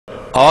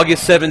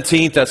August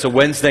 17th, that's a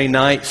Wednesday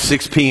night,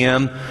 6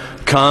 p.m.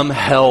 Come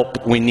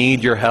help. We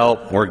need your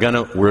help. We're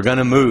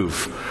gonna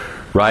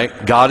move,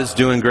 right? God is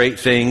doing great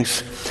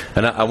things.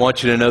 And I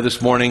want you to know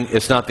this morning,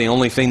 it's not the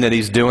only thing that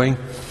He's doing.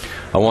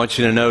 I want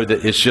you to know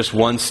that it's just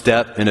one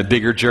step in a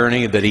bigger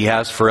journey that He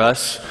has for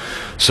us.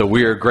 So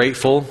we are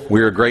grateful. We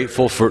are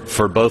grateful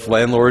for both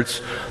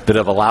landlords that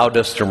have allowed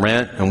us to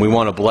rent. And we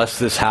want to bless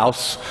this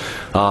house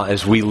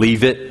as we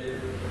leave it.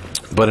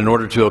 But in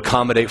order to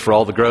accommodate for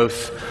all the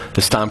growth,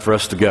 it's time for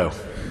us to go.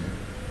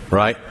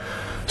 Right?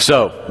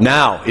 So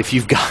now, if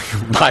you've got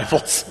your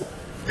Bibles,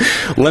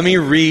 let me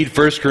read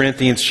 1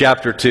 Corinthians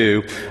chapter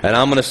 2. And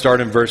I'm going to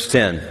start in verse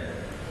 10.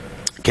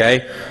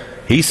 Okay?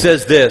 He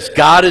says this,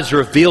 God has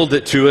revealed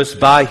it to us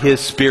by His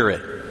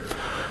Spirit.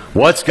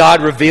 What's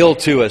God revealed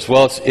to us?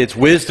 Well, it's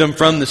wisdom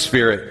from the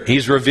Spirit.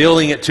 He's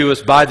revealing it to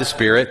us by the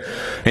Spirit.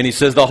 And He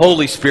says the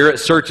Holy Spirit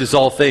searches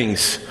all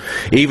things,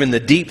 even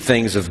the deep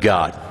things of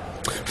God.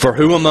 For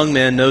who among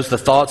men knows the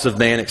thoughts of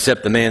man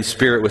except the man's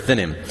spirit within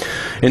him?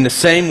 In the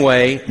same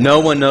way, no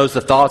one knows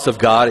the thoughts of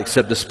God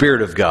except the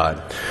Spirit of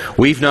God.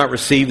 We've not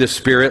received the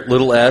Spirit,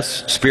 little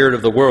s, Spirit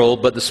of the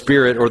world, but the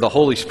Spirit or the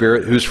Holy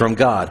Spirit who's from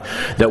God,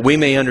 that we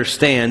may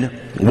understand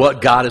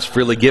what God has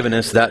freely given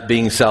us, that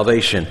being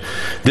salvation.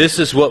 This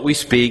is what we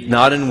speak,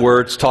 not in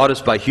words taught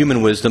us by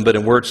human wisdom, but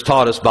in words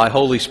taught us by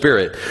Holy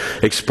Spirit,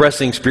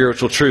 expressing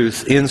spiritual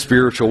truth in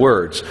spiritual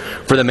words.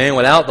 For the man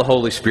without the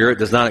Holy Spirit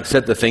does not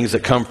accept the things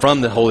that come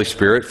from the Holy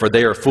Spirit, for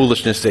they are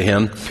foolishness to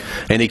him,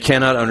 and he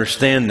cannot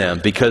understand them,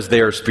 because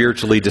they are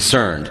spiritually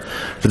discerned.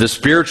 For the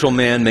spiritual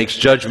man makes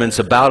judgments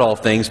about all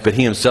things, but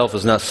he himself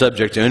is not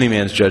subject to any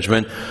man's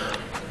judgment.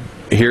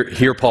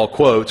 Here Paul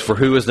quotes, for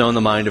who has known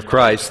the mind of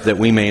Christ, that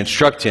we may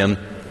instruct him?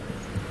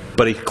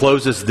 But he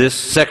closes this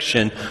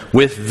section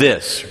with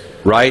this,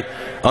 right?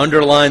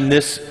 Underline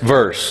this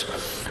verse.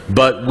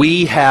 But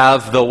we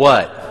have the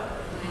what?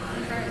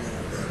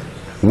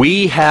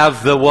 We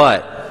have the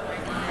what?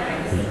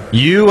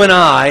 You and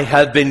I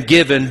have been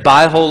given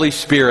by Holy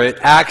Spirit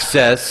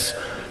access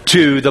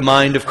to the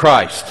mind of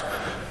Christ.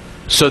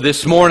 So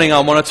this morning I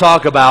want to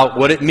talk about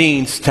what it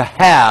means to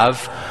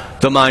have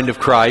the mind of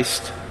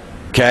Christ.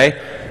 Okay?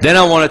 Then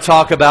I want to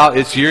talk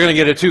about, you're going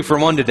to get a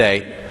 2-for-1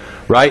 today,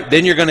 right?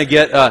 Then you're going to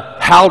get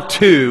how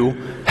to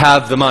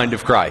have the mind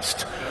of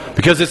Christ.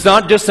 Because it's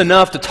not just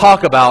enough to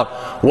talk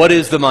about what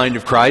is the mind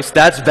of Christ.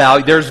 That's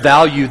value. There's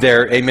value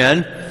there.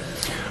 Amen?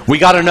 We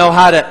got to know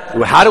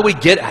how do we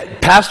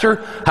get,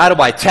 Pastor, how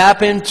do I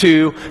tap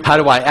into, how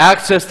do I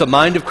access the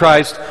mind of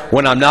Christ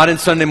when I'm not in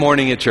Sunday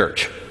morning at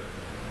church?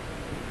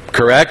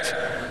 Correct?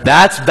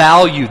 That's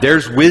value.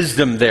 There's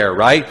wisdom there,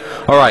 right?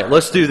 All right,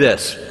 let's do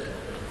this.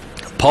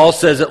 Paul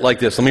says it like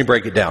this. Let me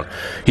break it down.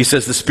 He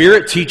says, the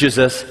Spirit teaches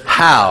us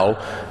how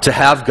to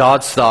have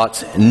God's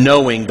thoughts,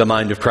 knowing the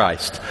mind of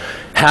Christ.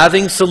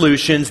 Having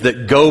solutions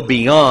that go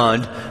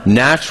beyond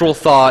natural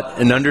thought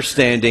and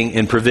understanding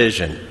and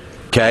provision.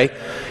 Okay?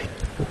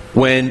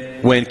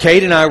 When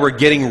Kate and I were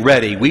getting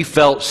ready, we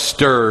felt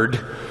stirred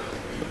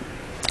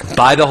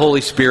by the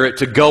Holy Spirit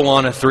to go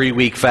on a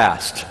 3-week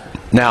fast.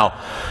 Now,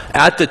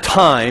 at the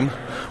time,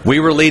 we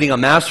were leading a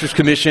Master's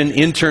Commission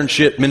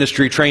internship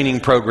ministry training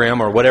program,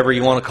 or whatever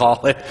you want to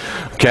call it.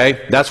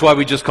 Okay? That's why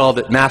we just called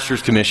it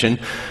Master's Commission.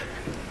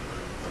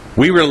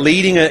 We were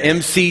leading an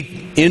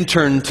MC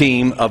intern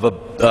team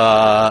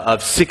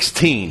of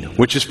 16,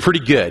 which is pretty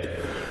good.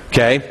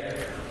 Okay?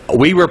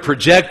 We were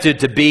projected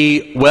to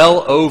be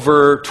well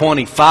over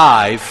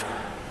 25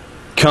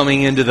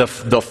 coming into the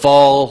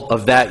fall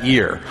of that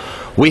year.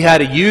 We had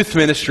a youth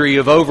ministry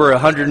of over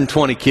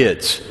 120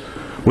 kids.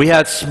 We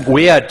had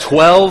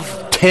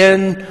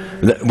 10,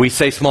 we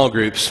say small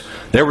groups.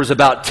 There was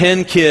about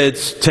 10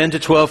 kids, 10 to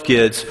 12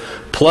 kids,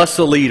 plus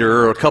a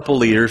leader or a couple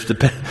leaders,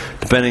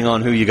 depending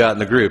on who you got in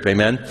the group.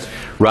 Amen?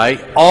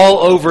 Right? All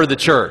over the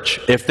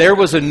church. If there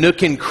was a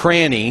nook and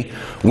cranny,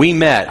 we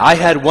met. I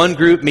had one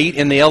group meet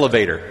in the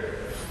elevator.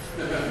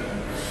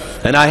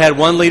 And I had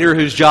one leader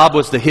whose job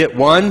was to hit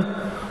 1,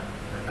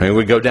 and it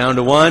would go down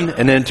to 1,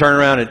 and then turn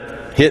around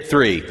and hit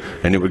 3,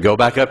 and it would go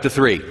back up to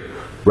 3.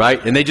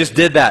 Right? And they just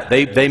did that.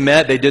 They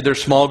met, they did their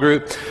small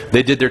group,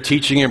 they did their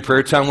teaching and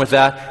prayer time with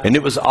that, and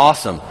it was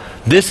awesome.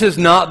 This is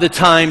not the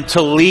time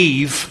to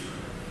leave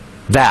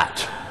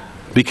that,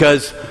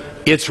 because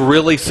it's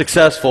really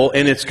successful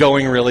and it's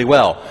going really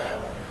well.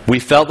 We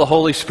felt the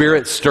Holy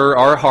Spirit stir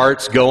our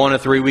hearts, go on a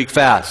 3-week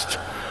fast.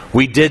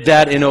 We did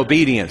that in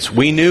obedience.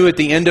 We knew at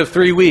the end of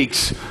 3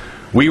 weeks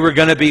we were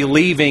going to be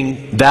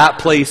leaving that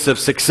place of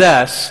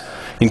success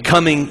and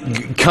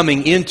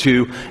coming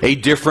into a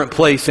different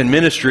place in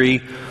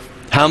ministry.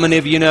 How many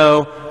of you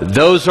know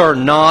those are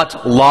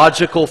not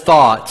logical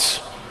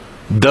thoughts?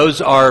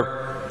 Those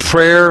are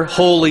prayer,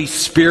 Holy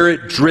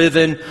Spirit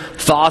driven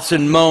thoughts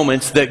and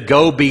moments that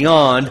go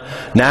beyond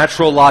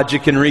natural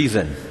logic and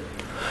reason.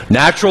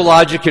 Natural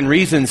logic and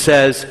reason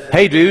says,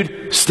 hey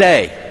dude,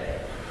 stay.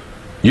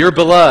 You're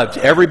beloved.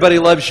 Everybody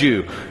loves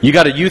you. You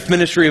got a youth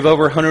ministry of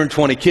over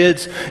 120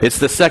 kids. It's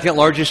the second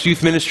largest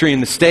youth ministry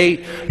in the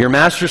state. Your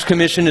master's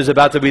commission is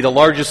about to be the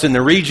largest in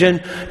the region.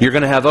 You're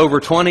going to have over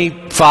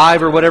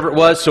 25 or whatever it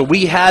was. So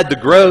we had the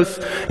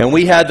growth and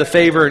we had the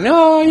favor.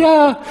 No,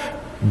 yeah.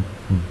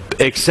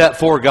 Except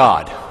for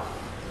God.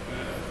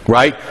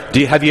 Right?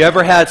 Have you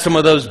ever had some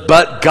of those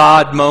but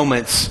God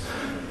moments,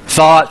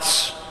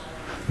 thoughts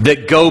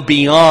that go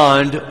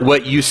beyond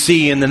what you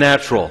see in the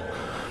natural?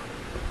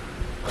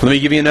 Let me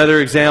give you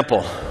another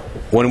example.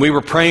 When we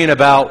were praying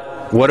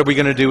about what are we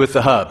going to do with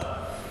the hub,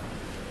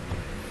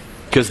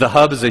 because the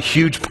hub is a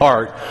huge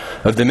part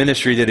of the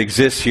ministry that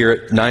exists here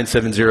at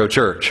 970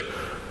 Church.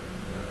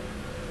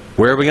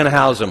 Where are we going to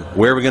house them?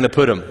 Where are we going to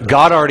put them?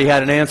 God already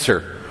had an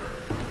answer.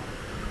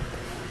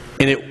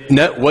 And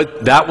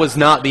that was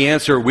not the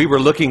answer we were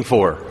looking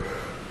for.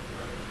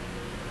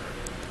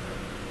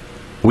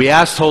 We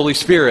asked Holy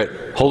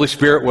Spirit, Holy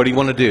Spirit, what do you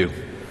want to do?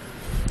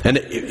 And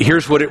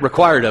here's what it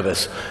required of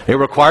us. It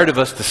required of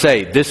us to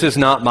say, this is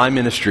not my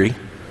ministry.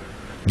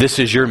 This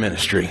is your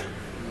ministry.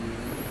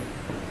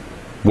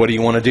 What do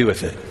you want to do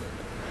with it?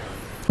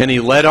 And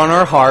He led on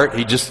our heart.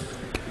 He just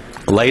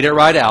laid it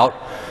right out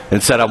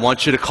and said, I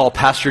want you to call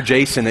Pastor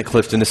Jason at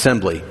Clifton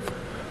Assembly.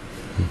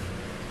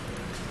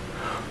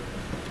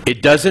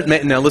 It doesn't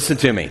make, now listen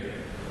to me.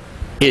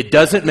 It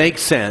doesn't make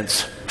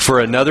sense for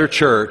another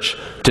church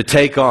to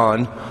take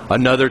on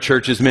another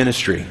church's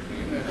ministry.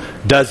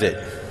 Does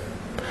it?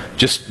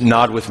 Just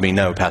nod with me.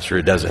 No, Pastor,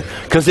 it doesn't.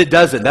 Because it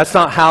doesn't. That's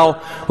not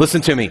how,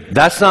 listen to me,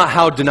 that's not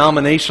how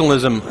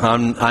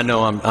denominationalism, I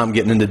know I'm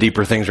getting into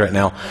deeper things right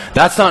now.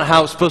 That's not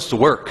how it's supposed to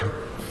work.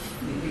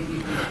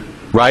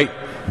 Right?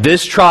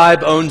 This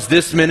tribe owns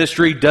this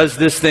ministry, does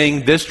this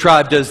thing. This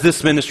tribe does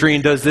this ministry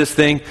and does this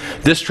thing.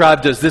 This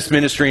tribe does this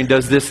ministry and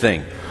does this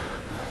thing.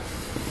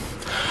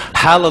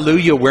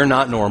 Hallelujah, we're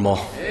not normal.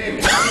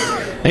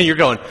 And you're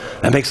going,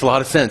 that makes a lot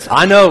of sense.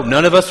 I know,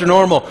 none of us are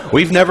normal.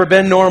 We've never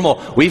been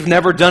normal. We've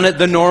never done it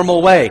the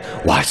normal way.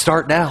 Why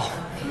start now?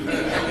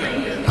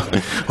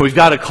 We've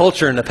got a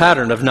culture and a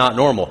pattern of not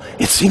normal.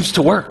 It seems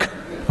to work.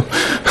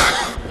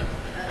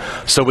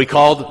 So we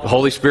called, the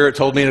Holy Spirit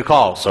told me to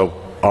call.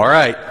 So, all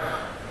right.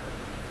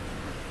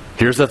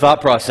 Here's the thought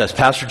process.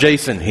 Pastor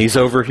Jason, he's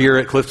over here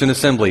at Clifton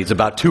Assembly. He's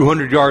about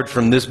 200 yards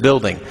from this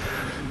building.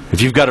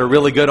 If you've got a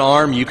really good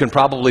arm, you can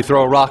probably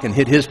throw a rock and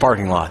hit his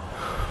parking lot.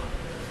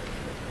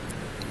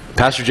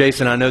 Pastor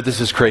Jason, I know this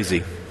is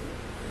crazy.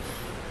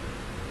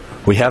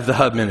 We have the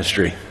hub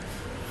ministry.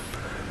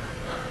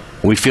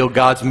 We feel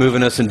God's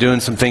moving us and doing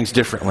some things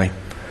differently.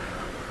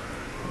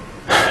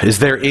 Is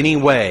there any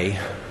way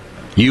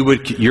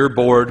your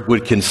board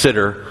would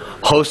consider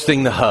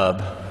hosting the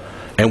hub,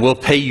 and we'll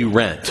pay you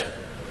rent?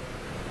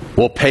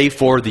 We'll pay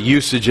for the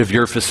usage of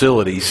your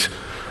facilities.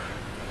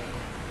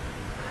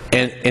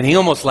 And he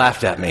almost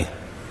laughed at me.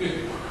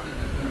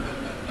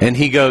 And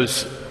he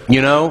goes,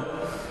 you know,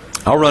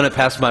 I'll run it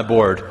past my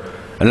board,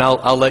 and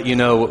I'll let you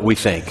know what we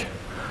think.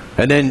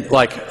 And then,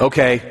 like,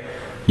 okay,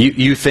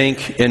 you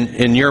think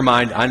in your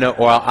mind, I know,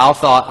 or I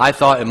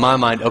thought in my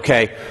mind,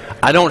 okay,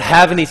 I don't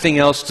have anything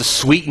else to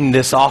sweeten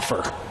this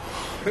offer.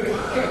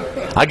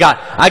 I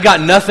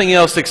got nothing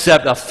else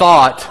except a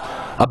thought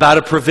about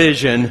a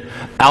provision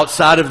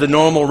outside of the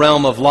normal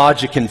realm of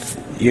logic and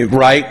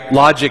right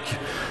logic.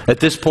 At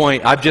this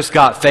point, I've just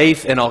got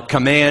faith, and I'll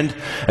command,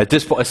 at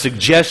this point, a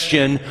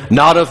suggestion,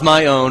 not of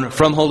my own,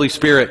 from Holy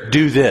Spirit,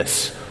 do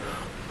this.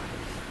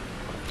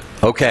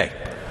 Okay.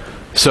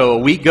 So a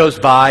week goes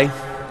by.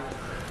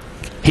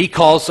 He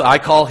calls, I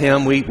call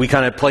him. We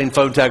kind of playing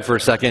phone tag for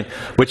a second,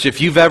 which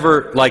if you've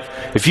ever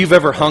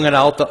hung it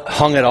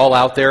all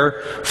out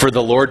there for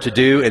the Lord to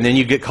do, and then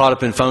you get caught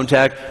up in phone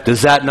tag,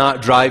 does that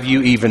not drive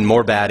you even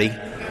more batty?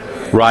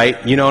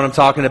 Right? You know what I'm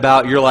talking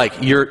about?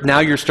 Now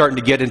you're starting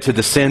to get into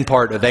the sin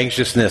part of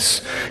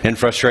anxiousness and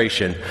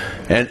frustration.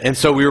 And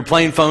so we were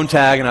playing phone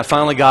tag, and I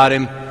finally got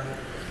him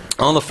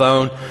on the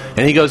phone,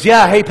 and he goes,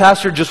 yeah, hey,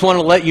 Pastor, just want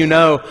to let you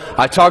know,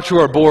 I talked to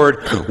our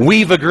board.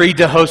 We've agreed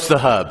to host the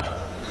hub.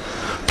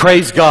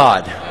 Praise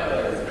God.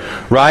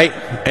 Right?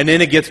 And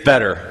then it gets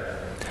better.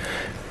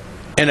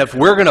 And if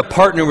we're going to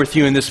partner with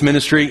you in this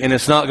ministry, and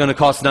it's not going to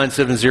cost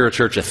 970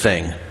 Church a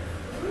thing.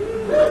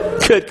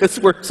 Good, because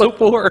we're so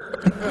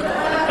poor.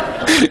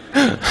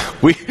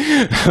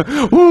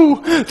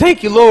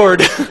 Thank you,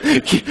 Lord.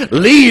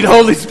 Lead,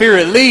 Holy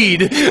Spirit,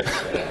 lead.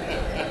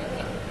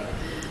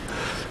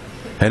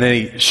 And then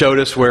he showed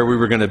us where we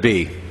were going to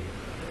be.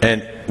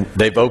 And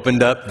they've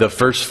opened up the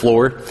first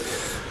floor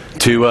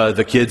to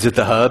the kids at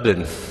the hub,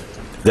 and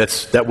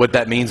what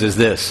that means is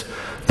this.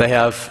 They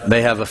have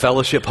a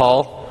fellowship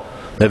hall.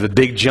 They have a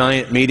big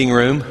giant meeting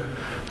room.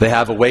 They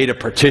have a way to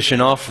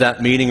partition off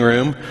that meeting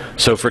room.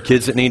 So for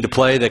kids that need to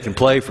play, they can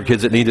play. For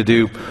kids that need to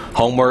do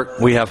homework,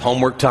 we have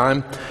homework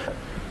time.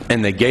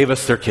 And they gave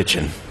us their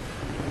kitchen.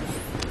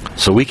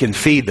 So we can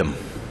feed them.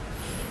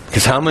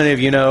 Because how many of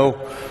you know,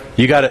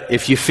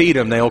 if you feed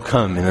them, they'll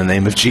come in the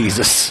name of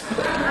Jesus.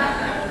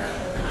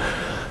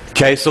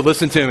 Okay, so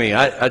listen to me.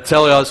 I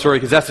tell you all the story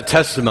because that's a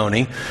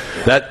testimony.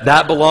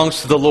 That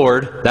belongs to the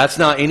Lord. That's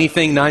not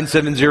anything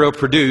 970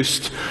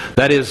 produced.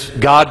 That is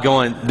God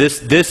going,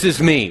 this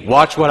is me.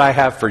 Watch what I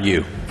have for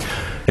you.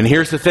 And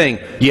here's the thing.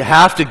 You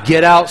have to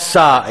get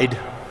outside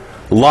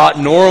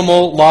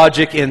normal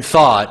logic and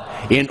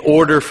thought in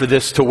order for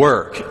this to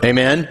work.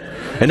 Amen?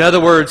 In other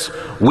words,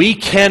 we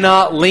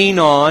cannot lean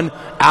on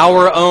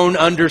our own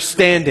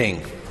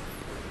understanding.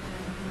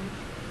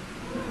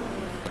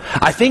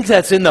 I think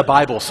that's in the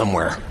Bible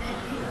somewhere.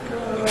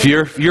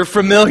 If you're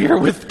familiar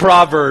with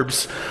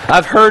Proverbs,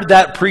 I've heard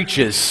that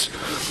preaches.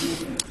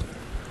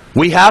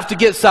 We have to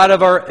get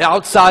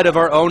outside of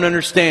our own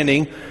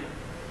understanding.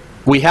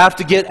 We have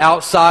to get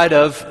outside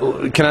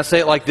of, can I say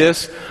it like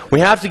this? We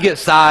have to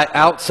get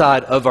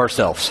outside of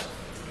ourselves.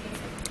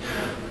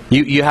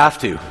 You have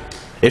to.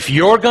 If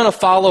you're going to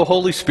follow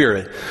Holy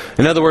Spirit,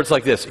 in other words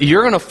like this,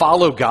 you're going to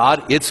follow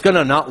God, it's going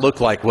to not look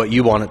like what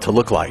you want it to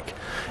look like.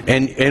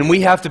 And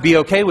we have to be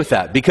okay with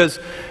that. Because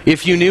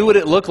if you knew what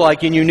it looked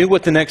like and you knew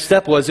what the next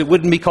step was, it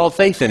wouldn't be called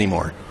faith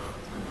anymore.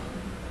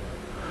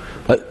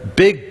 A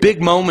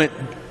big moment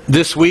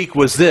this week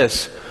was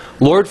this.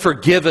 Lord,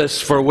 forgive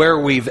us for where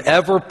we've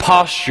ever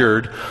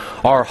postured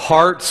our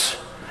hearts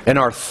and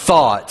our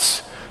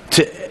thoughts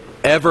to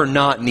ever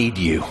not need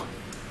you.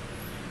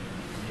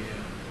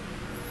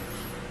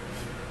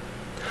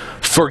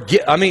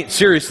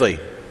 Seriously.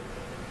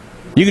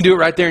 You can do it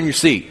right there in your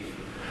seat.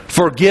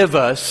 Forgive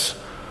us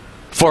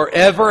for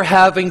ever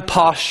having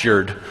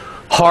postured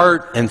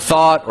heart and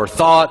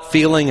thought,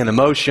 feeling and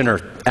emotion or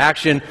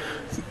action,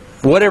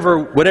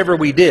 whatever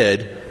we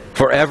did,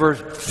 forever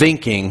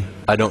thinking,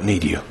 I don't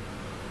need you.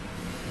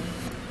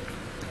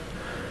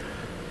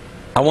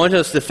 I want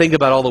us to think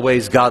about all the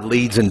ways God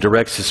leads and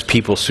directs His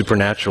people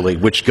supernaturally,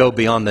 which go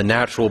beyond the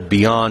natural,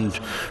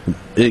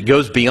 it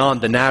goes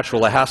beyond the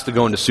natural, it has to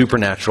go into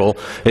supernatural.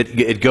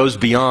 It goes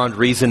beyond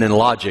reason and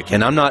logic.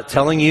 And I'm not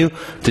telling you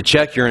to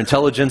check your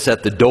intelligence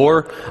at the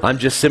door. I'm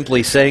just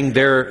simply saying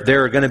there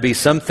are going to be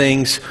some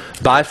things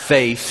by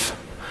faith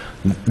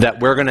that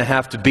we're going to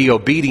have to be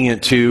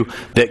obedient to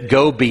that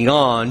go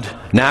beyond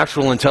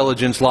natural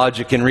intelligence,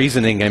 logic, and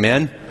reasoning.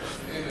 Amen?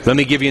 Let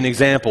me give you an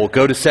example.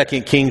 Go to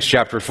 2 Kings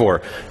chapter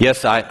 4.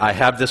 Yes, I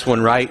have this one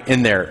right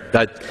in there.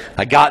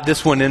 I got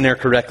this one in there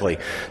correctly.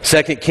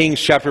 2 Kings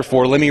chapter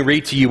 4. Let me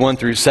read to you 1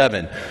 through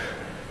 7.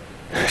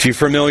 If you're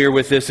familiar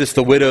with this, it's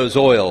the widow's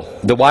oil.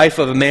 The wife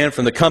of a man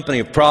from the company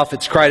of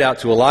prophets cried out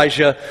to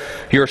Elijah,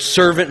 "Your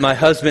servant, my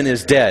husband,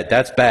 is dead."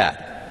 That's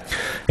bad.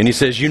 And he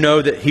says, "You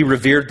know that he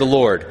revered the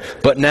Lord.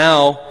 But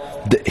now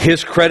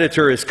his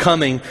creditor is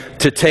coming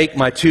to take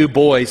my 2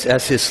 boys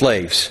as his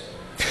slaves."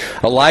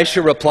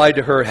 Elisha replied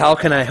to her, "How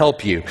can I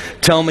help you?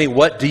 Tell me,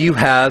 what do you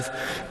have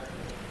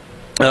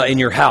in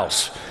your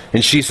house?"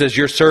 And she says,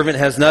 "Your servant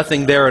has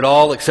nothing there at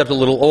all except a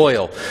little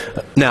oil."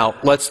 Now,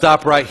 let's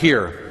stop right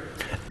here.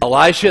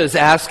 Elisha is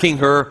asking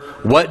her,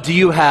 what do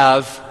you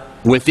have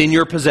within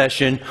your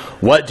possession?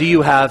 What do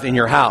you have in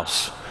your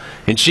house?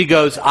 And she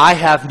goes, "I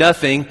have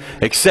nothing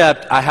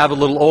except I have a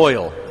little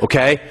oil."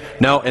 Okay?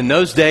 Now, in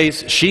those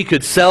days, she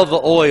could sell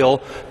the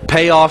oil,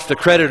 pay off the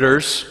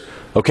creditors.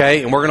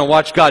 Okay, and we're going to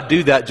watch God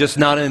do that, just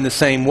not in the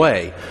same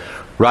way,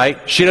 right?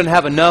 She doesn't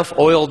have enough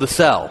oil to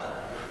sell.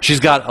 She's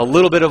got a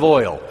little bit of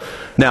oil.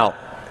 Now,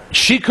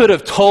 she could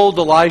have told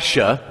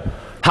Elisha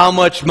how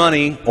much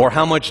money or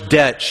how much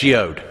debt she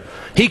owed.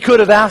 He could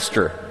have asked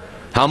her,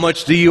 "How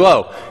much do you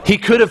owe?" He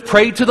could have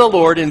prayed to the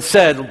Lord and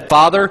said,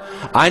 "Father,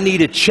 I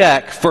need a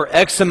check for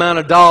X amount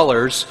of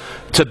dollars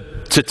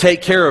to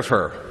take care of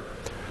her."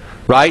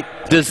 Right?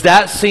 Does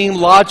that seem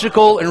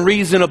logical and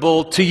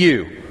reasonable to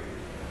you?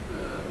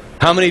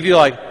 How many of you are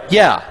like,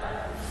 "Yeah,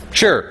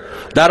 sure,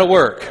 that'll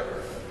work"?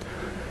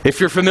 If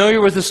you're familiar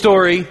with the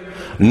story,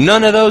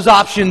 none of those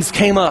options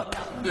came up.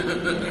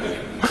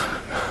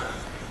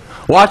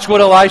 Watch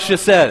what Elisha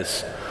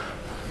says.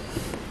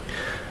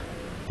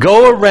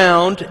 "Go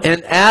around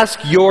and ask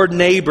your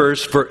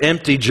neighbors for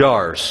empty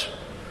jars.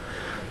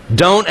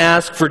 Don't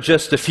ask for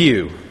just a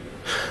few.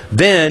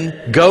 Then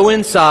go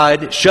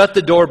inside, shut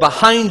the door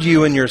behind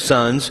you and your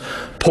sons,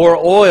 pour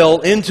oil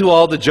into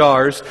all the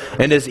jars,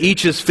 and as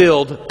each is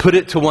filled, put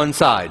it to one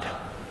side."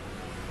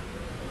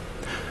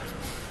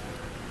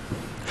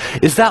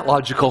 Is that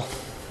logical?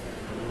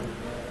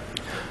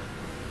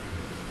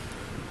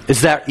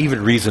 Is that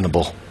even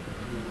reasonable?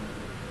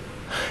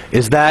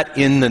 Is that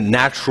in the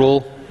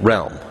natural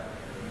realm?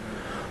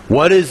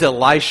 What is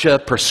Elisha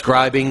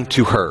prescribing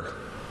to her?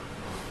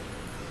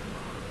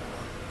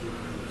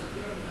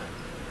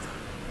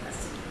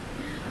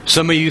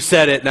 Some of you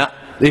said it. Now,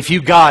 if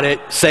you got it,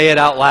 say it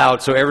out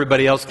loud so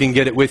everybody else can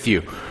get it with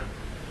you.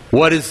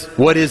 What is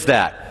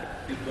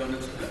that?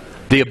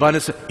 The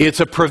abundance. It's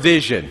a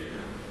provision.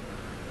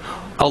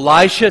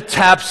 Elisha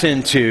taps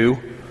into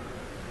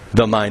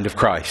the mind of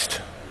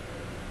Christ.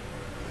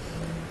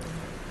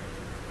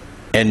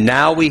 And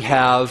now we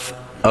have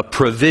a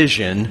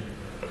provision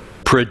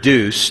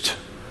produced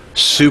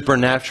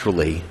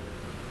supernaturally.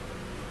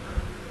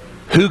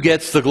 Who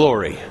gets the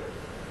glory?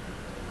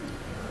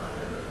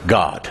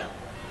 God.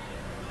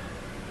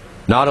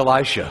 not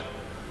Elisha.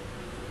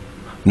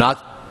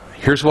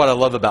 Here's what I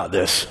love about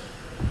this.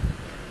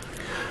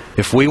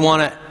 If we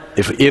want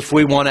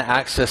to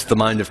access the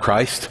mind of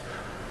Christ,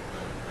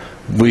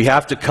 we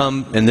have to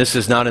come, and this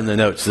is not in the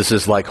notes, this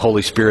is like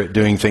Holy Spirit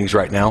doing things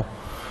right now.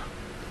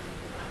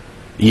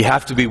 You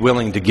have to be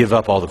willing to give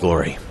up all the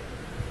glory.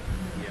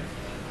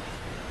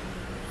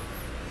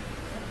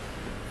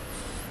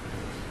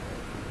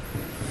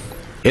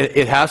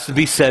 It has to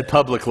be said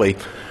publicly.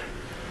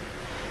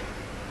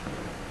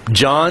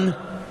 John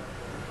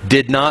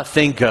did not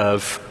think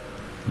of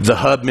the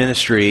hub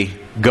ministry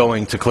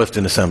going to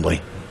Clifton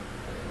Assembly.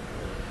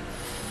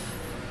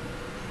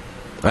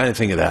 I didn't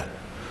think of that.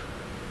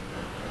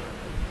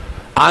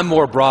 I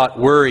more brought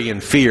worry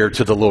and fear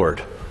to the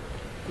Lord.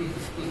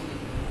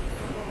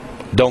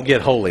 Don't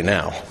get holy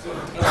now.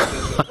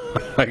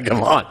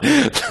 Come on.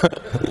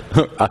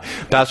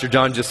 Pastor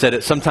John just said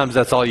it. Sometimes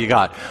that's all you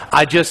got.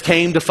 I just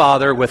came to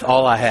Father with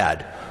all I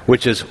had,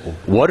 which is,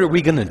 what are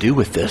we going to do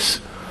with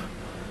this?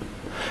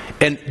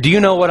 And do you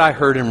know what I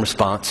heard in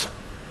response?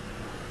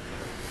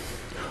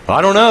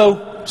 I don't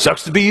know.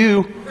 Sucks to be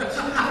you.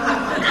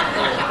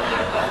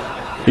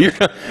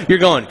 You're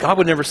going, God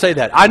would never say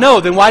that. I know,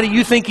 then why do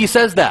you think he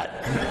says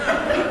that?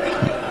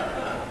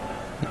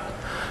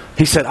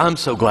 He said, I'm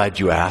so glad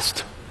you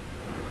asked.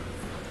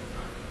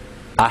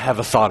 I have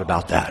a thought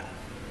about that.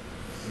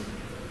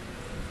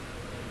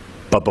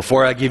 But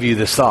before I give you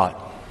this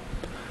thought,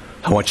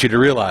 I want you to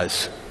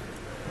realize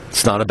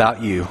it's not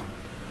about you.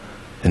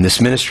 And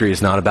this ministry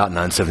is not about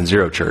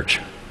 970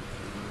 Church.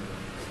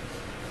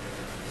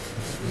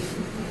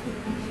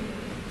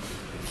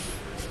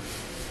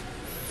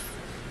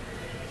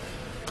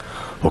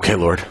 Okay,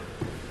 Lord,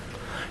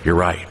 you're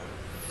right.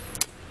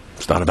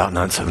 It's not about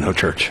 970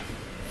 Church.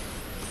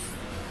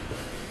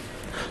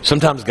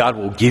 Sometimes God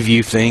will give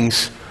you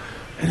things,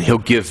 and He'll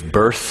give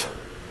birth,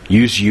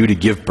 use you to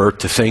give birth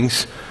to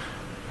things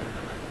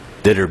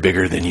that are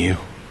bigger than you.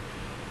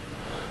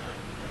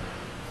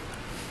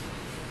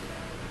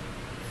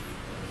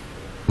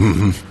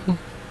 Mm-hmm.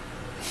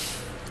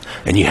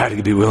 And you have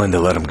to be willing to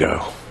let them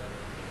go.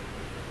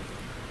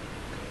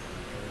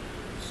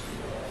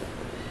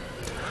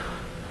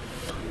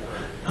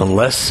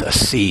 Unless a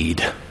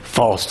seed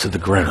falls to the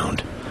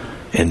ground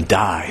and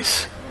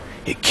dies,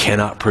 it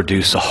cannot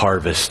produce a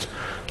harvest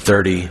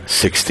 30,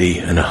 60,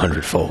 and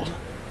 100-fold.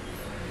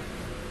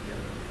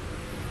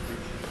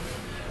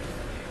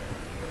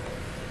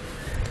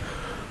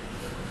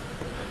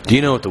 Do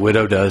you know what the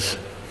widow does?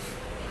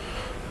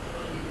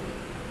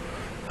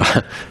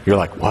 You're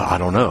like, well, I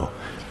don't know.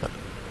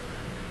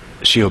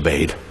 She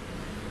obeyed.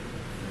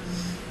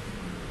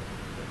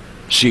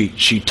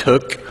 She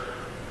took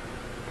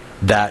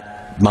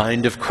that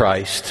mind of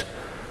Christ,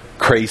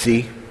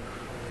 crazy,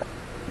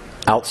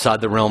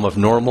 outside the realm of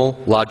normal,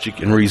 logic,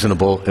 and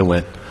reasonable, and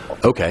went,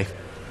 okay.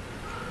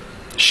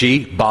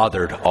 She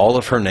bothered all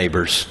of her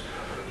neighbors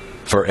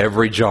for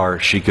every jar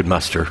she could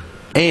muster.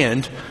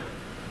 And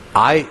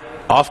I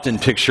often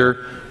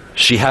picture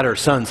she had her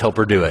sons help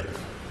her do it.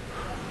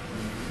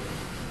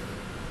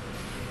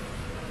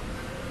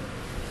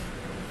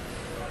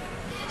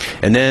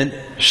 And then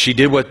she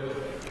did what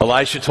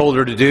Elisha told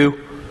her to do.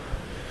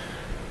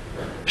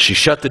 She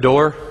shut the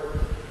door,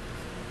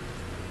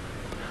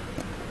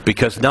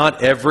 because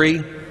not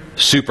every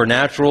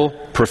supernatural,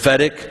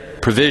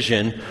 prophetic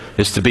provision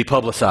is to be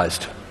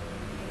publicized.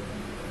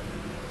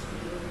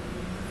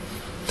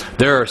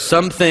 There are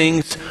some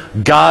things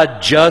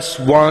God just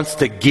wants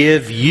to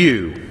give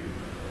you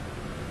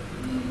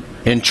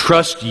and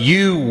trust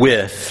you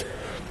with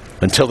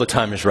until the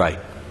time is right.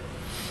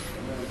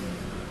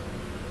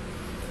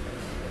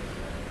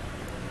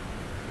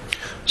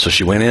 So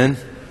she went in,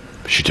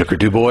 she took her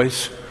 2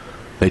 boys,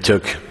 they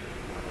took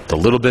the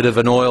little bit of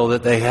an oil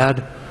that they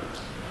had,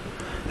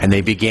 and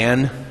they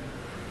began,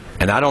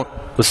 and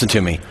listen to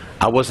me,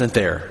 I wasn't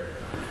there.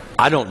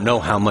 I don't know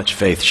how much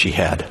faith she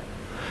had.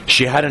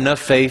 She had enough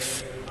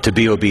faith to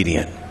be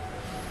obedient.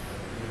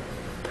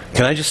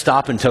 Can I just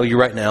stop and tell you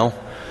right now,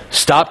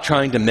 stop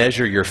trying to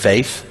measure your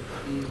faith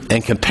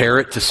and compare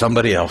it to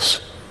somebody else.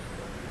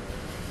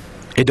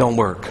 It don't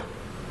work.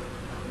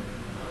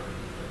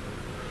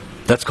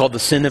 That's called the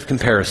sin of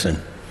comparison.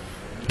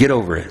 Get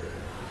over it.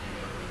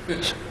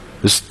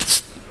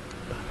 There's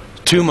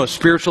 2 most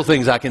spiritual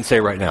things I can say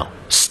right now.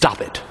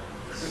 Stop it.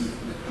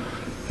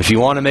 If you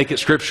want to make it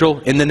scriptural,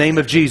 in the name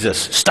of Jesus,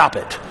 stop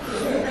it.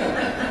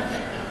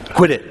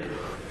 Quit it.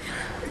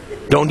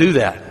 Don't do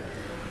that.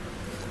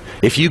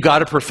 If you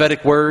got a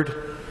prophetic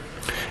word,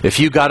 if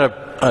you got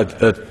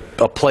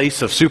a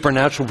place of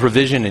supernatural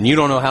provision and you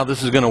don't know how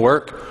this is going to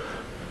work,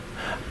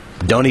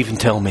 don't even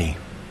tell me.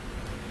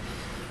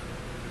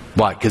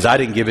 Why? Because I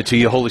didn't give it to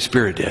you, Holy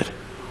Spirit did.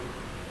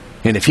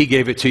 And if He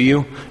gave it to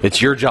you, it's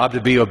your job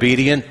to be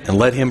obedient and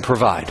let Him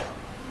provide.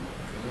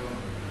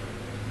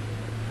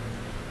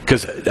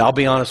 Because I'll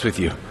be honest with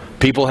you,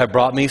 people have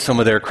brought me some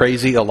of their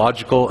crazy,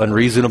 illogical,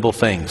 unreasonable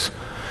things.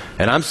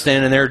 And I'm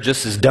standing there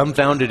just as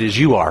dumbfounded as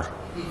you are.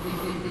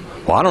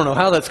 Well, I don't know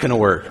how that's going to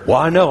work. Well,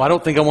 I know. I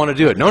don't think I want to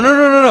do it. No, no,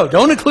 no, no, no.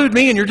 Don't include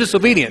me in your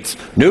disobedience.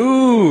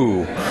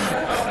 No.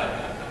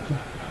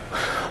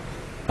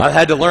 I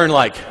had to learn,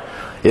 like,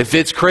 if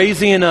it's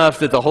crazy enough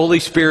that the Holy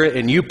Spirit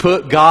and you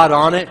put God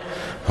on it,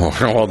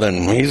 well,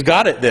 then He's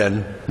got it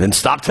then. Then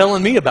stop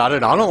telling me about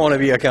it. I don't want to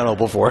be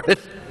accountable for it.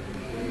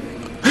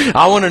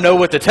 I want to know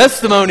what the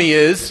testimony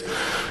is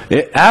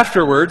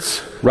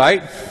afterwards,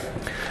 right?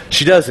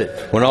 She does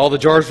it. When all the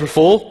jars were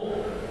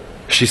full,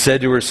 she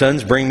said to her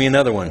sons, bring me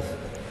another one.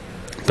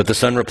 But the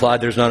son replied,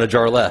 there's not a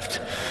jar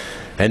left.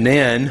 And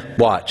then,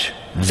 watch,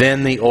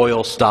 then the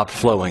oil stopped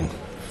flowing.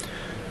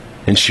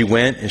 And she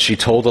went and she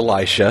told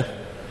Elisha,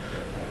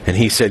 and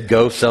he said,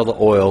 go sell the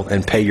oil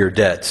and pay your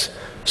debts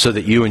so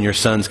that you and your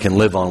sons can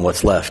live on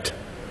what's left.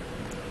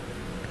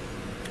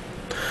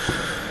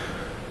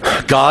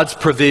 God's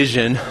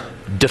provision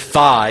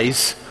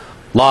defies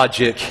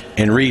logic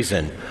and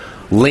reason.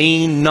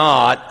 Lean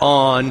not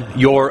on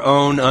your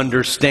own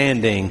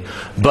understanding,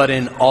 but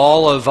in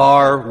all of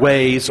our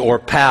ways or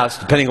paths,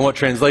 depending on what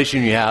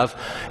translation you have,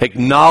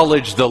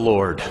 acknowledge the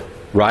Lord,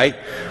 right?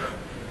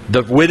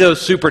 The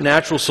widow's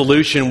supernatural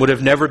solution would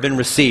have never been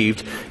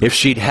received if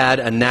she'd had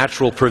a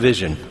natural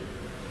provision.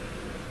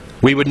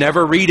 We would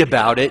never read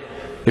about it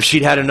if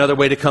she'd had another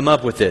way to come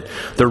up with it.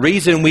 The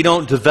reason we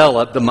don't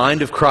develop the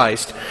mind of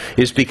Christ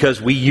is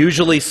because we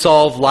usually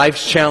solve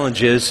life's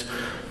challenges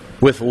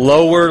with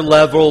lower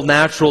level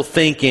natural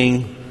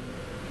thinking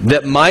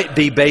that might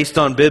be based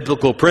on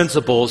biblical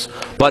principles,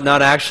 but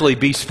not actually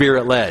be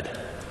Spirit-led.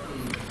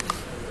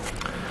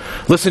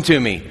 Listen to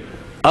me.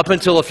 Up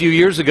until a few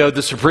years ago,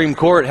 the Supreme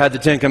Court had the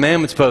Ten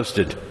Commandments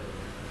posted.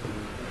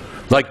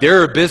 Like,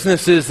 there are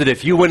businesses that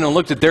if you went and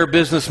looked at their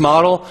business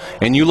model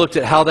and you looked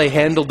at how they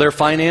handled their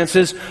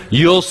finances,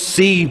 you'll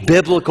see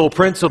biblical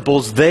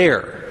principles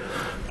there.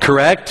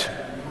 Correct?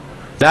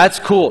 That's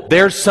cool.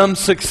 There's some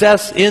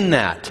success in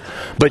that.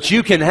 But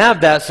you can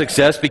have that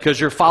success because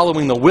you're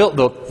following the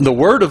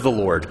word of the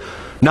Lord,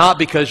 not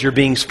because you're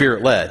being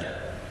Spirit-led.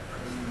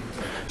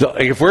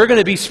 If we're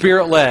going to be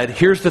Spirit-led,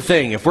 here's the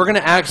thing. If we're going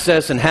to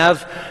access and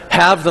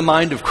have the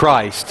mind of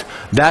Christ,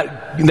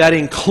 that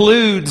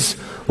includes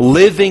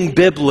living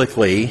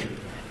biblically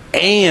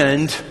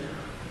and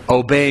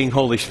obeying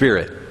Holy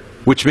Spirit.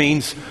 Which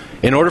means,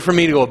 in order for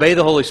me to obey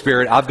the Holy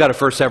Spirit, I've got to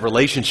first have a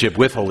relationship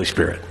with Holy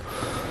Spirit.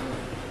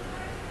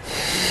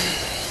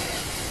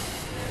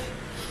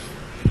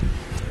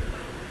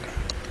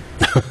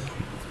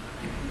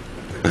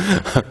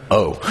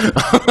 Oh.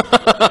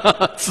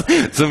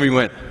 Somebody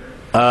went,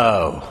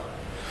 oh.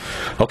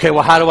 Okay,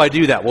 well, how do I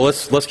do that? Well,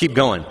 let's keep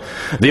going.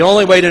 The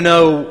only way to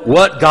know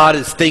what God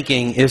is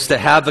thinking is to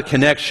have a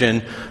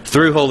connection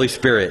through Holy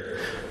Spirit.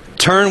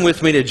 Turn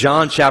with me to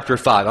John chapter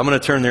 5. I'm going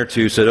to turn there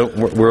too, so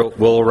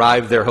we'll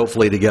arrive there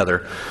hopefully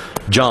together.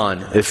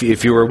 John, if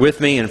you were with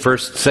me in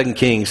 1st, 2nd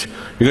Kings,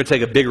 you're going to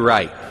take a big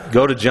right.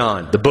 Go to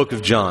John, the book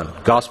of John,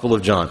 Gospel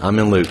of John. I'm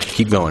in Luke.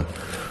 Keep going.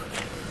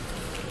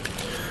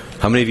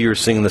 How many of you are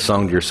singing the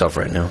song to yourself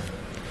right now?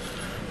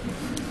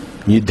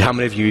 How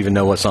many of you even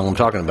know what song I'm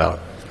talking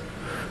about?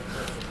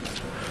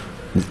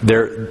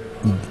 They're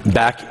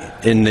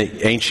back in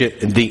the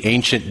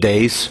ancient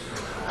days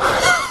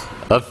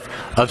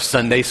of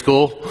Sunday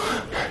school.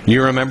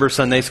 You remember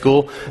Sunday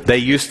school? They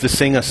used to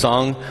sing a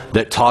song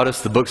that taught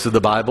us the books of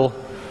the Bible.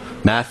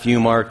 Matthew,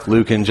 Mark,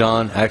 Luke, and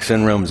John, Acts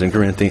and Romans and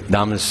Corinthians.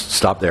 I'm going to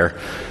stop there.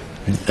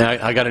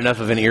 I got enough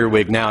of an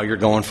earwig now. You're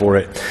going for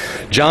it.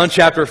 John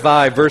chapter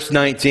 5, verse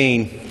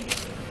 19.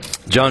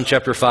 John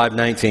chapter 5,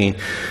 19.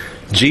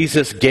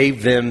 Jesus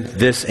gave them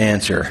this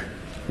answer.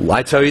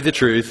 I tell you the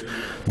truth,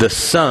 the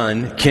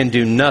Son can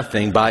do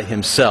nothing by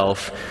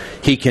Himself.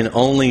 He can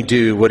only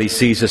do what He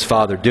sees His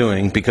Father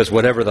doing, because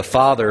whatever the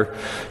Father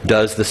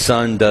does, the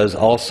Son does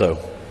also.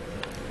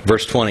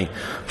 Verse 20,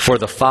 for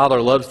the Father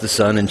loves the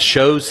Son and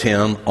shows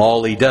Him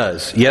all He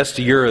does. Yes,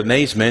 to your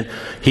amazement,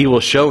 He will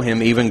show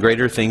Him even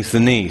greater things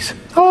than these.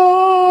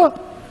 Ah!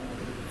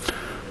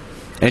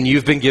 And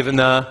you've been given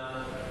the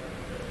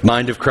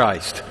mind of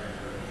Christ.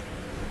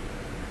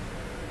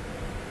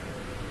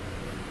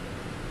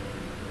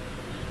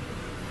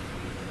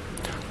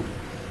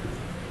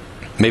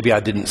 Maybe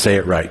I didn't say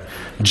it right.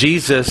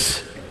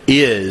 Jesus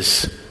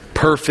is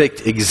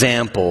perfect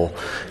example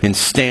and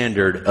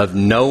standard of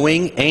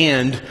knowing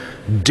and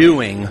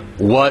doing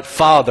what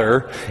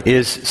Father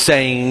is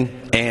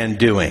saying and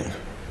doing.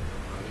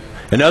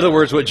 In other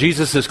words, what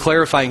Jesus is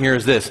clarifying here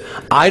is this: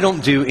 I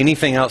don't do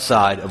anything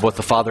outside of what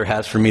the Father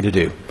has for me to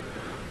do.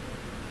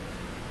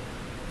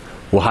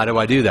 Well, how do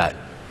I do that?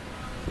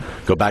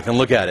 Go back and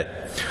look at it.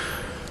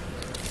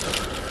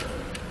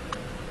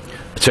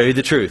 I'll tell you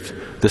the truth.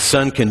 The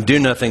Son can do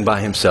nothing by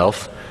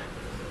Himself,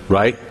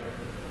 right?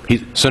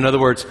 So in other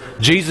words,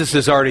 Jesus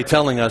is already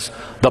telling us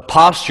the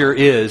posture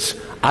is,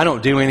 I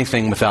don't do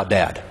anything without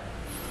Dad.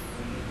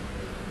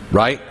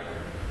 Right?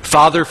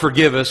 Father,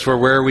 forgive us for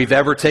where we've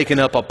ever taken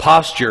up a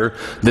posture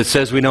that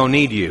says we don't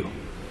need you.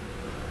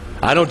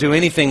 I don't do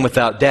anything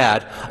without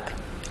Dad.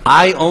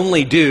 I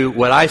only do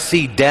what I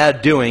see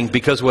Dad doing,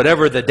 because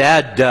whatever the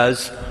Dad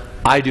does,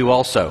 I do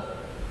also.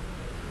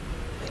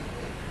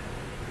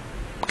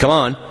 Come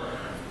on.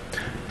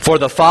 For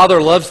the Father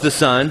loves the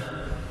Son.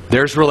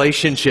 There's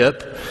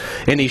relationship.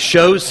 And He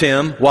shows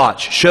Him,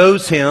 watch,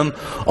 shows Him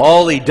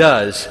all He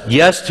does.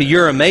 Yes, to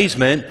your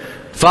amazement,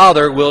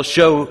 Father will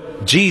show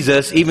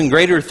Jesus even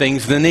greater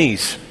things than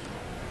these.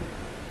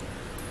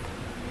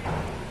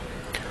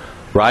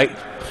 Right?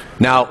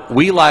 Now,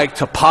 we like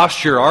to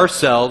posture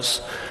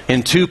ourselves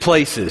in two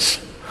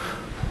places.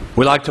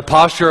 We like to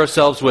posture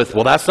ourselves with,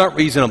 well, that's not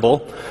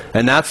reasonable,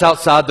 and that's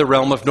outside the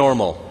realm of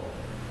normal.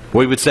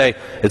 We would say,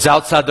 it's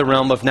outside the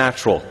realm of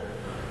natural.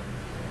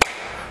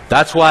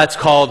 That's why it's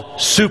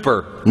called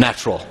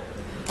supernatural.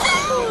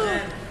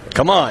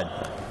 Come on.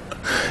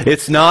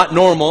 It's not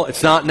normal,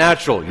 it's not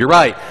natural. You're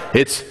right,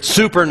 it's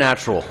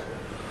supernatural.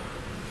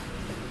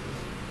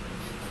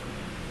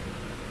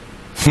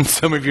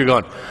 Some of you are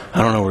going,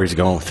 I don't know where he's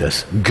going with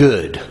this.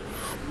 Good.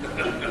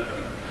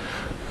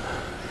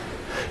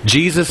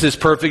 Jesus is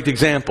perfect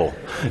example.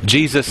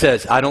 Jesus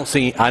says, I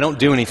don't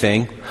do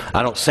anything,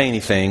 I don't say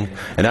anything,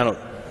 and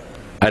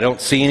I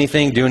don't see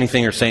anything, do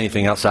anything, or say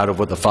anything outside of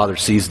what the Father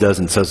sees, does,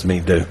 and says to me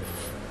to do.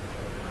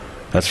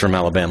 That's from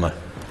Alabama.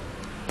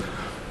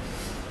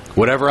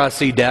 Whatever I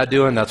see Dad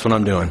doing, that's what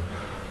I'm doing.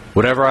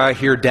 Whatever I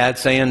hear Dad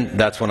saying,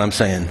 that's what I'm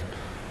saying.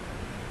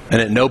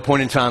 And at no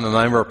point in time am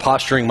I ever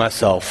posturing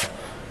myself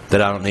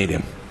that I don't need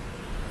Him.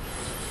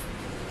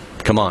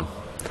 Come on.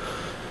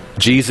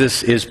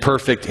 Jesus is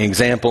perfect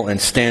example and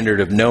standard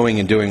of knowing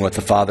and doing what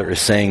the Father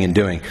is saying and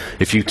doing.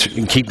 If you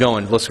keep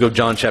going, let's go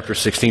John chapter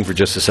 16 for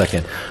just a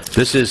second.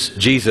 This is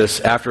Jesus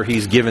after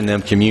He's given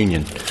them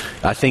communion.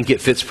 I think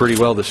it fits pretty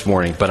well this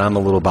morning, but I'm a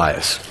little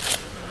biased.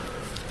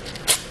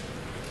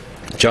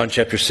 John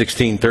chapter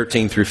 16,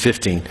 13 through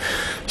 15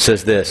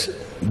 says this.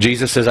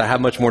 Jesus says, I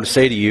have much more to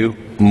say to you,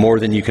 more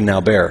than you can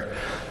now bear.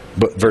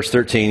 But verse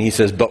 13, He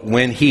says, but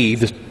when He,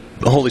 the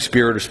Holy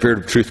Spirit or Spirit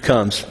of truth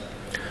comes,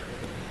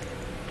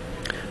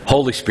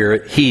 Holy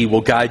Spirit, He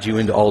will guide you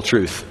into all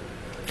truth.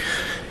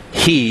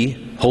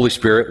 He, Holy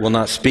Spirit, will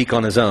not speak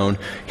on His own.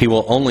 He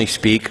will only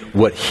speak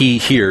what He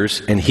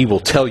hears, and He will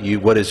tell you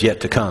what is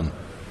yet to come.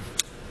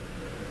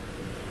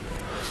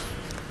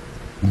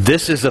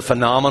 This is a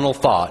phenomenal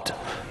thought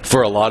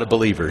for a lot of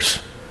believers.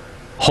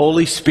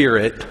 Holy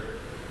Spirit,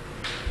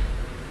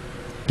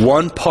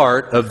 one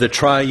part of the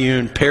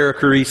triune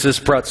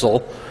perichoresis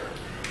pretzel,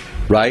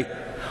 right,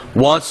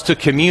 wants to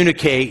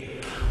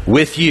communicate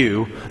with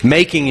you,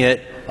 making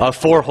it a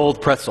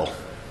four-hold pretzel.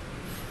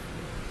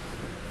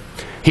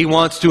 He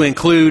wants to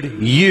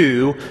include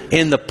you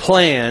in the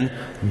plan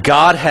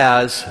God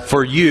has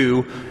for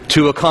you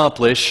to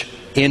accomplish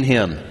in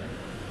Him.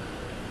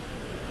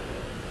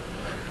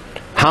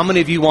 How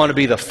many of you want to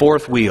be the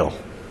fourth wheel?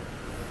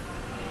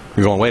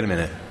 You're going, wait a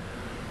minute.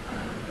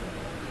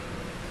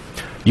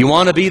 You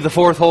want to be the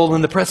fourth hole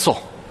in the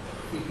pretzel.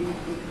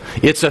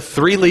 It's a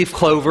 3-leaf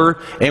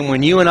clover, and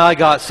when you and I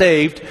got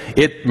saved,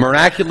 it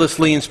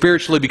miraculously and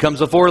spiritually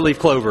becomes a 4-leaf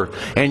clover,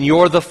 and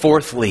you're the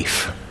fourth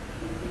leaf.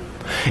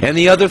 And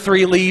the other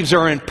 3 leaves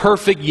are in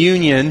perfect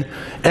union,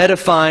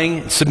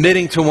 edifying,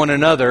 submitting to one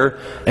another,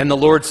 and the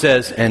Lord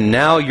says, and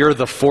now you're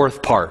the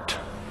fourth part.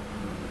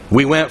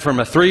 We went from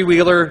a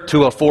 3-wheeler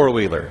to a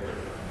 4-wheeler.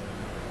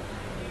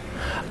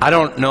 I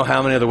don't know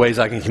how many other ways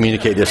I can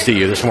communicate this to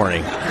you this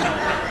morning.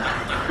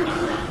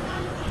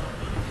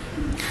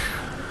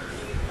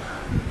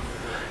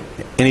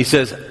 And He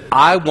says,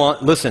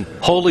 listen,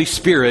 Holy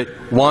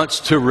Spirit wants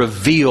to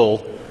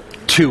reveal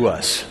to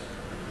us.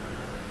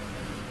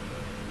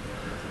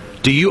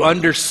 Do you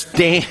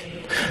understand?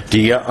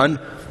 You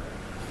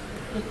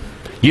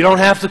don't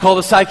have to call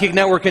the Psychic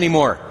Network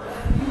anymore.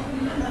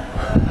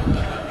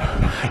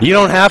 You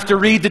don't have to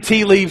read the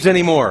tea leaves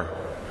anymore.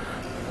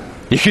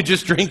 You could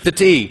just drink the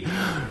tea,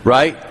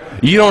 right?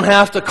 You don't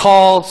have to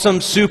call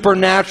some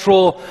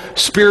supernatural,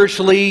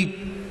 spiritually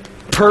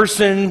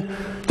person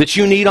that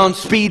you need on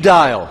speed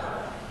dial.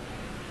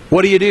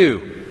 What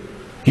do?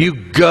 You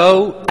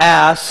go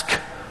ask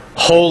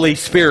Holy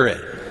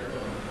Spirit.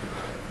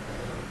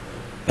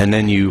 And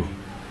then you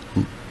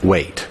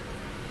wait.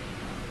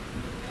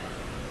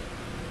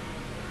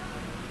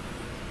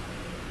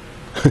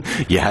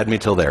 You had me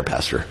till there,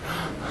 Pastor.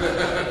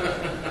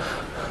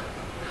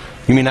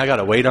 You mean I got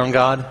to wait on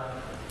God?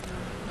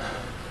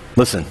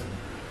 Listen.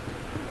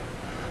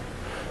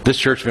 This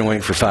church has been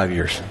waiting for 5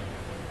 years.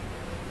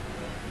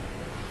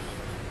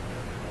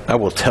 I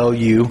will tell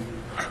you,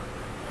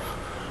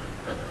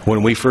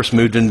 when we first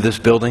moved into this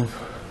building,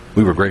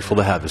 we were grateful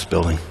to have this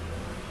building.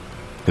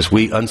 Because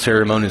we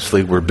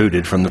unceremoniously were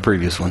booted from the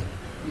previous one.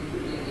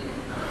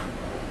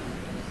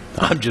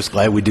 I'm just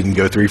glad we didn't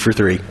go 3 for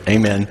 3.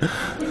 Amen.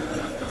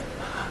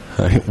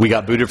 We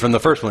got booted from the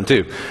first one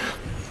too.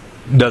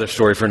 Another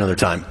story for another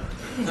time.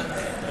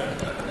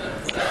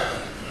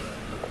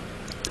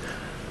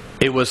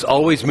 It was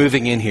always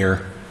moving in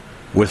here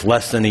with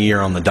less than a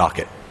year on the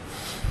docket.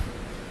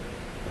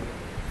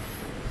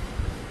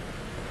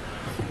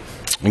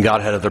 And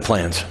God had other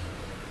plans.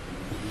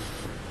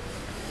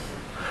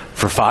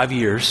 For 5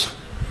 years,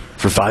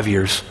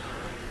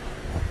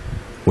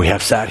 we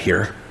have sat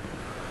here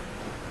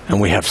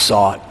and we have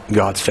sought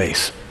God's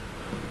face.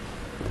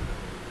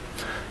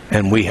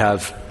 And we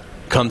have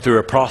come through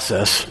a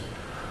process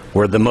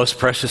where the most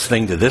precious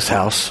thing to this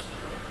house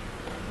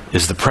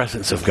is the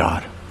presence of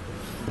God.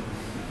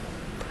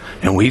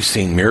 And we've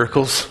seen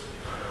miracles.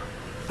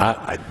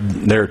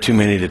 There are too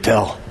many to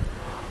tell.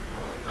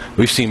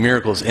 We've seen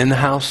miracles in the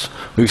house.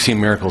 We've seen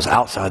miracles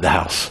outside the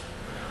house.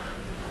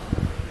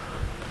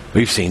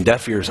 We've seen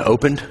deaf ears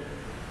opened.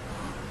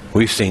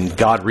 We've seen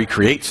God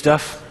recreate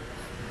stuff.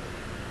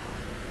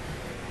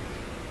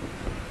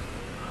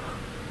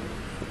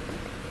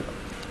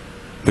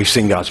 We've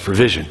seen God's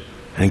provision.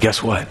 And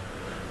guess what?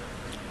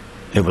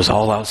 It was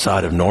all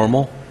outside of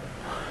normal.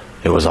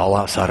 It was all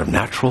outside of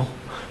natural.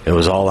 It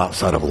was all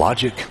outside of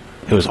logic.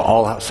 It was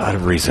all outside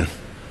of reason.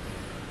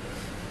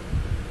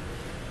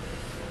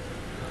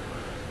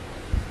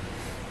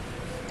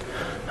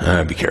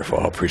 Be careful,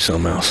 I'll preach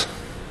something else.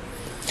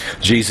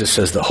 Jesus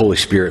says the Holy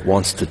Spirit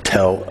wants to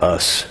tell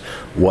us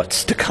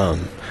what's to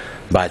come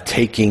by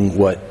taking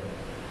what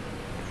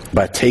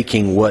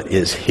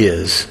is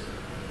His,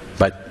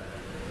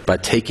 by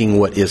taking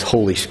what is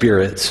Holy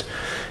Spirit's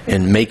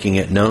and making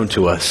it known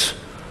to us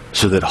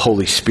so that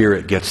Holy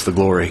Spirit gets the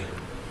glory.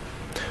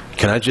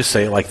 Can I just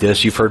say it like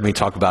this? You've heard me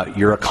talk about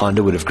you're a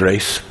conduit of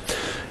grace.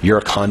 You're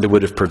a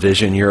conduit of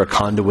provision. You're a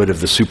conduit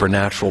of the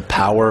supernatural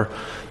power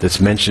that's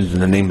mentioned in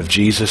the name of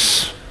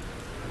Jesus.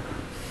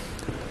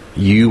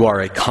 You are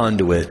a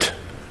conduit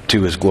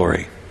to His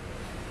glory.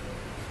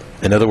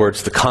 In other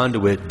words, the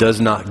conduit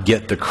does not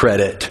get the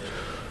credit,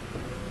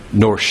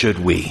 nor should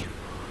we.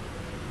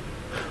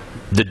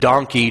 The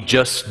donkey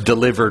just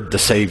delivered the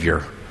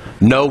Savior.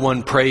 No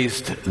one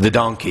praised the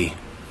donkey.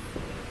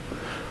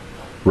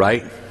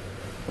 Right?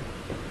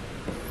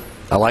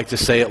 I like to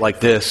say it like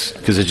this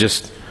because it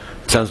just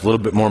sounds a little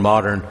bit more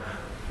modern.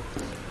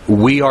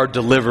 We are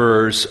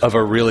deliverers of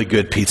a really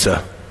good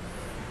pizza.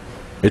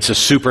 It's a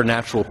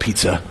supernatural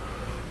pizza.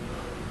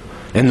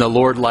 And the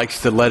Lord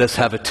likes to let us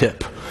have a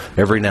tip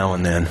every now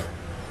and then.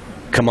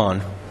 Come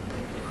on.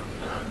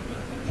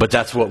 But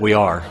that's what we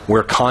are.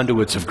 We're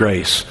conduits of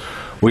grace.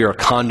 We are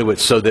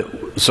conduits so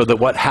that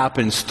what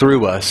happens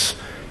through us,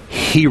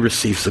 He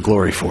receives the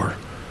glory for.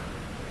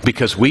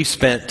 Because we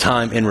spent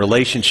time in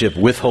relationship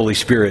with Holy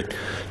Spirit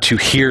to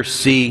hear,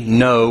 see,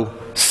 know,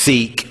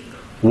 seek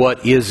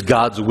what is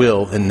God's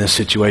will in this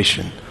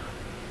situation.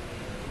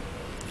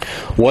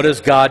 What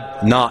does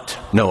God not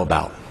know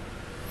about?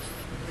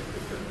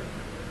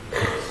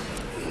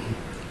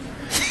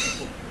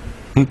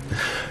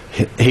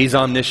 He's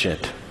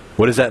omniscient.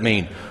 What does that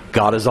mean?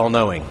 God is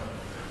all-knowing.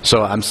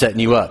 So I'm setting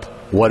you up.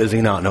 What does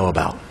He not know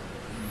about?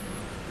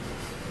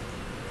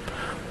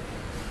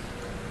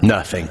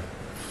 Nothing.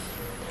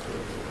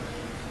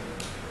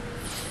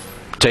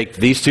 Take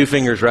these two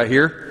fingers right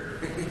here.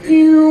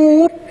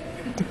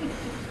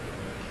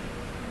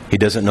 He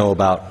doesn't know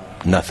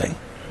about nothing.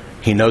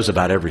 He knows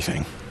about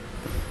everything.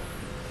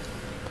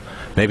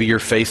 Maybe you're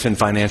facing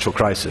financial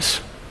crisis.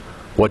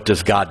 What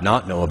does God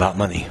not know about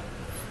money?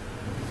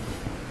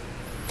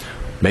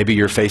 Maybe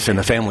you're facing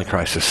a family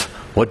crisis.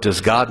 What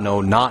does God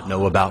not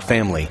know about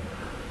family?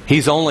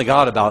 He's only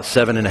got about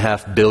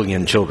 7.5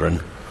 billion children.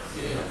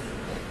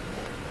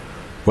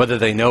 Whether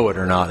they know it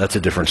or not, that's a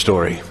different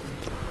story.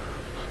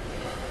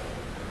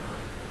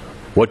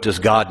 What does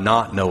God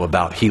not know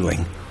about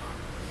healing?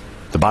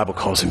 The Bible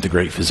calls Him the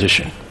great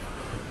physician.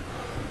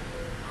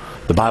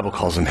 The Bible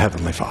calls Him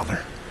Heavenly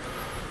Father.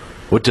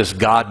 What does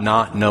God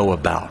not know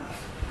about?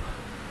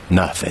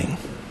 Nothing.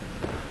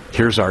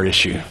 Here's our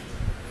issue.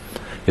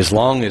 As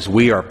long as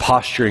we are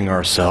posturing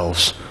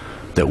ourselves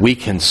that we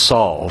can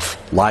solve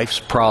life's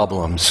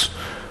problems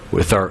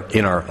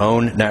in our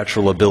own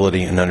natural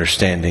ability and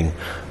understanding,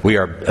 we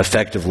are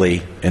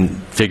effectively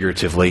and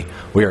figuratively,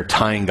 we are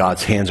tying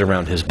God's hands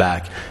around His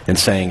back and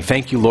saying,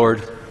 thank you,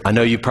 Lord. I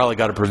know you probably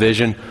got a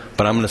provision,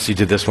 but I'm going to see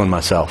to this one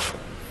myself.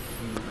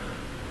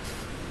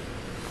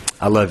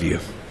 I love you.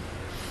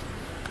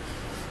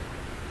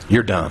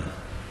 You're dumb.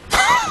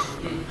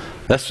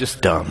 That's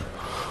just dumb.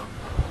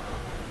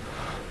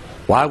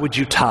 Why would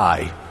you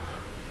tie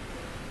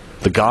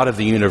the God of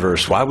the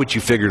universe, why would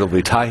you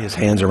figuratively tie His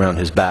hands around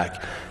His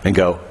back and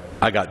go,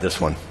 I got this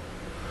one?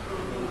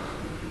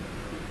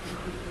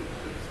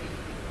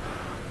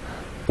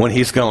 When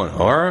He's going,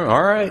 all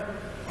right,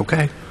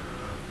 okay.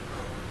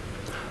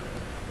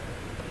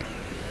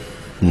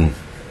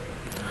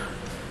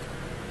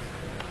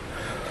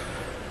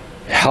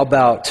 How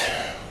about...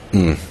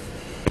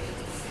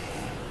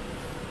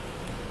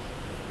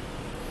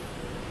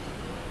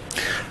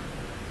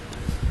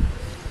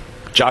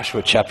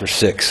 Joshua chapter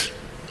 6,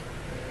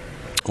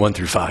 1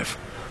 through 5.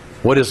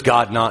 What does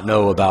God not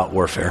know about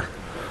warfare?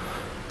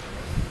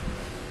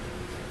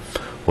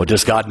 What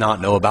does God not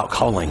know about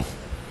calling?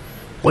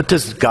 What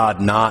does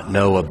God not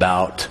know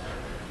about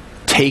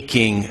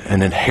taking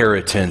an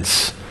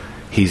inheritance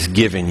He's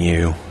given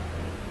you?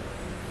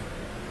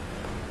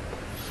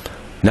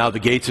 Now the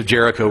gates of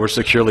Jericho were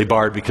securely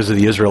barred because of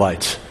the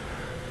Israelites.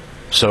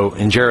 So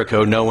in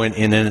Jericho, no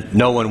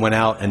one went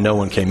out and no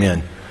one came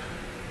in.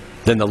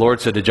 Then the Lord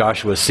said to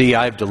Joshua, see,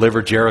 I have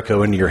delivered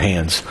Jericho into your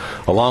hands,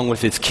 along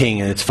with its king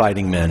and its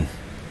fighting men.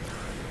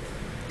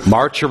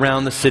 March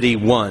around the city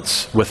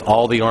once with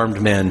all the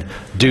armed men.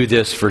 Do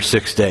this for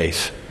 6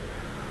 days.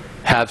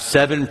 Have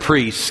 7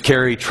 priests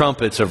carry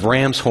trumpets of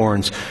ram's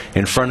horns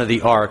in front of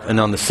the ark, and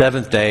on the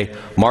 7th day,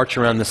 march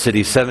around the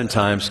city 7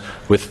 times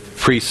with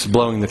priests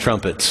blowing the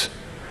trumpets.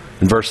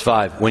 In verse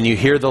 5, when you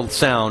hear the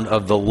sound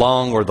of the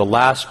long or the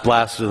last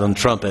blast of them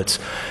trumpets,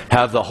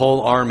 have the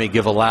whole army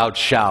give a loud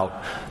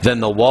shout.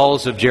 Then the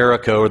walls of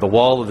Jericho, or the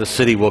wall of the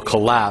city, will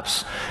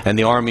collapse, and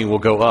the army will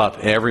go up,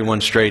 and everyone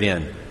straight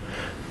in.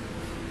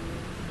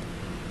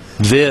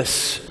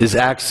 This is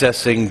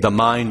accessing the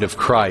mind of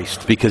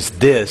Christ, because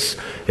this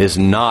is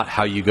not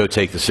how you go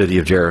take the city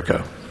of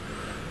Jericho.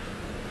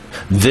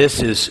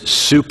 This is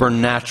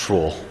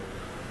supernatural,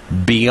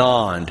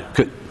 beyond.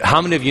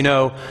 How many of you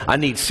know I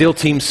need SEAL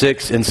Team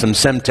 6 and some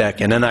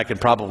Semtech, and then I can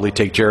probably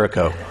take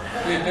Jericho?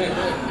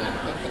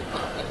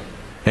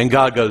 And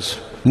God goes,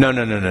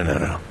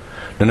 no.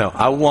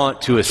 I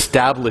want to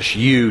establish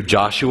you,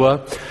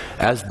 Joshua,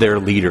 as their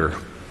leader.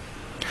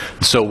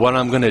 So what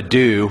I'm going to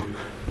do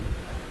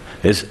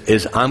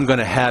is I'm going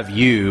to have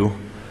you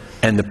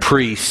and the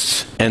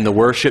priests and the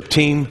worship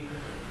team,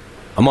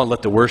 I'm going to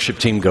let the worship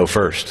team go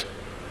first.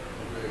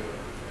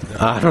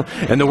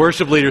 And the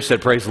worship leader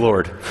said, praise the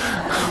Lord.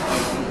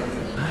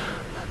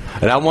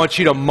 And I want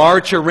you to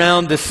march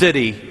around the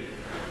city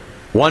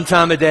 1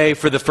 time a day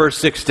for the first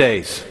 6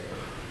 days.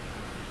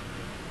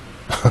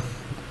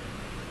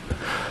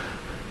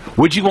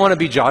 Would you want to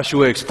be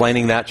Joshua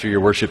explaining that to your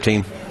worship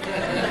team?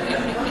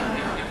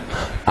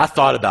 I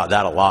thought about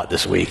that a lot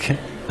this week.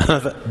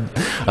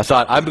 I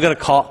thought, I'm going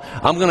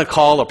to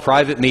call a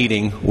private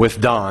meeting with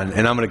Don,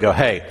 and I'm going to go,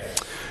 hey,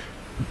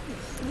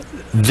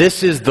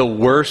 this is the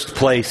worst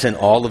place in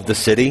all of the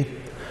city,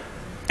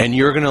 and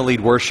you're going to lead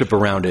worship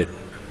around it.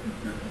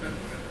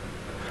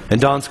 And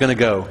Don's going to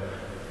go,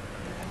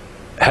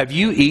 have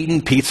you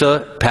eaten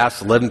pizza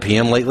past 11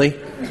 p.m. lately?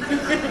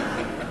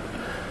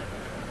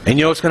 And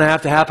you know what's going to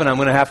have to happen? I'm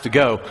going to have to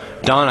go,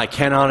 Don, I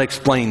cannot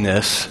explain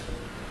this.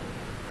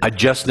 I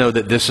just know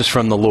that this is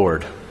from the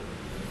Lord.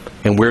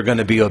 And we're going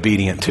to be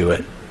obedient to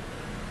it.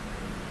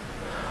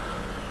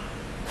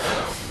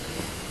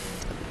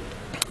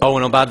 Oh,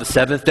 and about the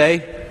 7th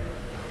day,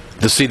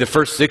 to see the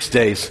first 6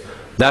 days,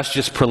 that's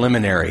just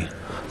preliminary.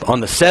 On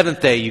the 7th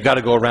day, you got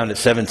to go around it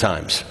 7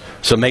 times.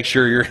 So make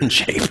sure you're in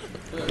shape.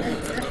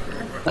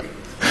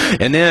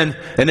 And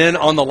then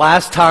on the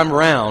last time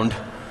around,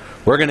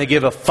 we're going to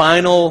give a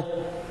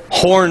final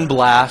horn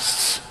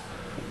blasts.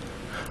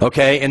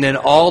 Okay, and then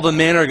all the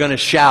men are going to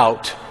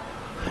shout.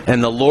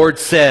 And the Lord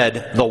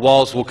said, the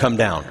walls will come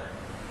down.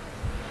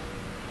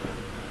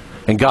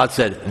 And God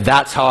said,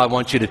 that's how I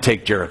want you to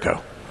take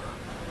Jericho.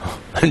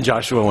 And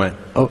Joshua went,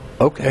 oh,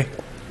 okay.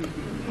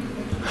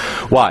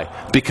 Why?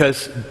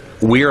 Because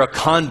we're a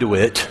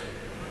conduit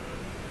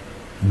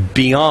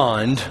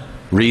beyond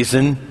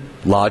reason,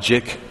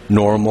 logic,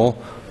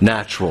 normal,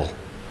 natural.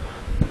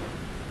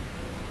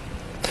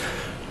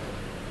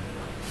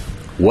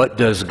 What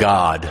does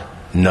God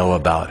know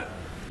about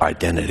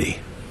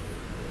identity?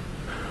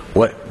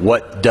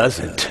 What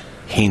doesn't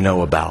he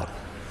know about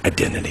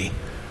identity?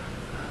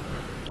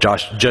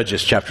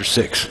 Judges chapter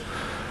 6.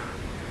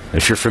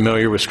 If you're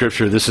familiar with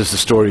Scripture, this is the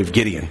story of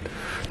Gideon.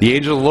 The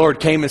angel of the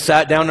Lord came and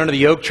sat down under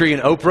the oak tree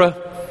in Ophrah.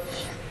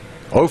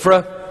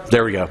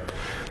 There we go.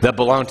 That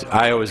belonged to,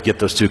 I always get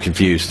those two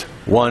confused.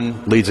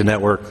 One leads a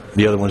network,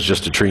 the other one's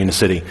just a tree in a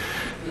city.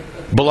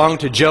 Belonged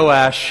to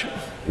Joash,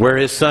 where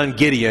his son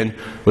Gideon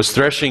was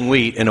threshing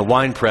wheat in a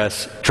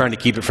winepress, trying to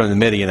keep it from the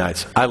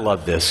Midianites. I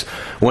love this.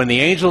 When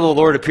the angel of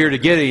the Lord appeared to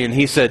Gideon,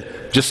 he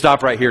said, just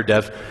stop right here,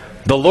 Dev.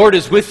 The Lord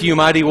is with you,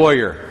 mighty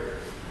warrior.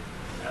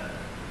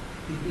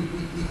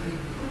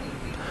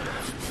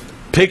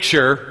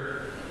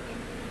 Picture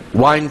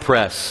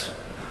winepress.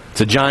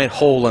 It's a giant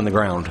hole in the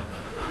ground.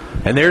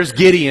 And there's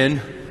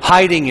Gideon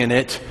hiding in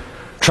it,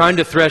 trying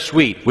to thresh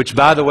wheat, which,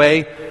 by the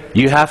way,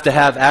 you have to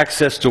have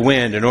access to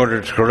wind in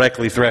order to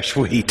correctly thresh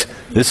wheat.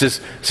 So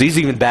he's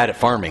even bad at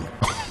farming.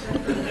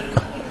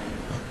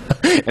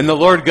 And the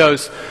Lord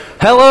goes,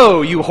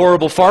 hello, you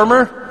horrible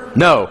farmer.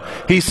 No,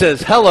 he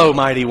says, hello,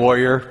 mighty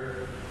warrior.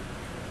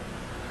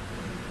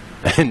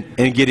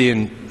 And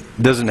Gideon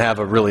doesn't have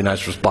a really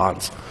nice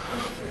response.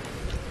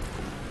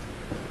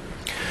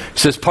 He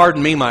says,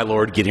 pardon me, my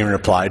Lord, Gideon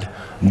replied,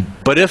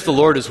 but if the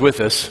Lord is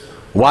with us,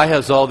 why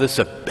has all this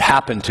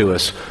happened to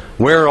us?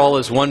 Where are all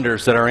his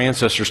wonders that our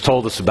ancestors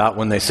told us about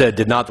when they said,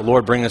 did not the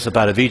Lord bring us up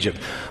out of Egypt?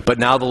 But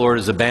now the Lord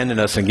has abandoned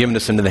us and given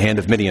us into the hand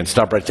of Midian.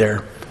 Stop right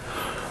there.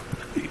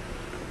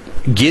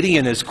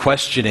 Gideon is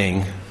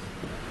questioning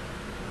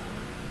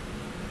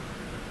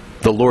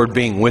the Lord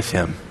being with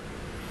him.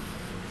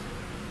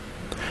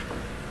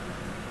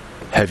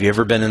 Have you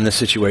ever been in this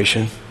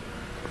situation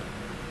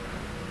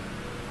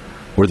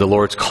where the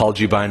Lord's called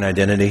you by an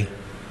identity?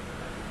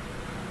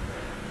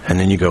 And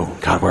then you go,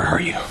 God, where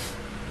are you?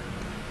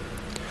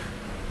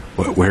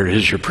 Where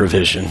is your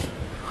provision?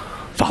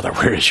 Father,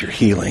 where is your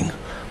healing?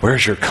 Where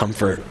is your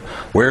comfort?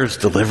 Where is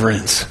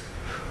deliverance?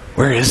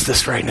 Where is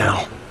this right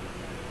now?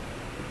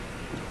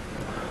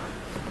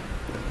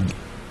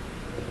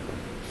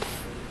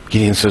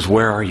 Gideon says,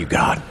 "Where are you,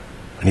 God?"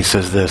 And he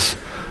says this.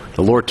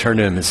 The Lord turned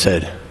to him and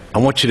said, "I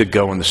want you to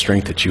go in the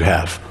strength that you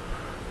have.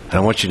 And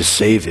I want you to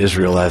save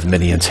Israel out of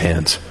Midian's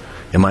hands.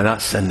 Am I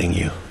not sending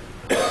you?"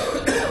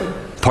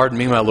 "Pardon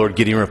me, my Lord,"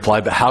 Gideon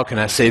replied, "but how can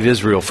I save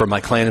Israel? For my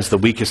clan is the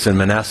weakest in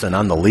Manasseh, and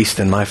I'm the least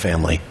in my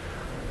family."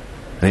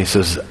 And he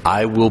says,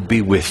 "I will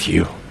be with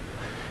you,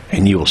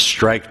 and you will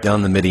strike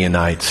down the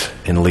Midianites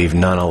and leave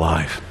none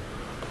alive."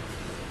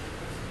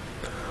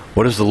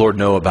 What does the Lord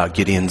know about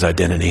Gideon's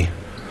identity?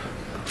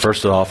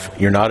 First off,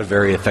 you're not a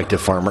very effective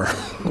farmer.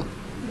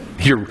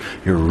 You're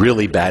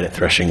really bad at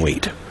threshing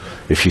wheat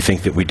if you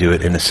think that we do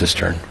it in a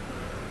cistern.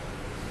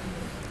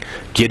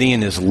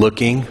 Gideon is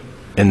looking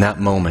in that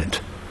moment.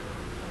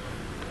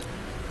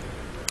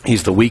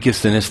 He's the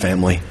weakest in his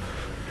family.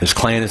 His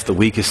clan is the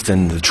weakest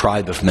in the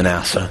tribe of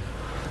Manasseh.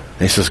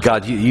 And he says,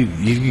 "God,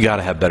 you got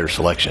to have better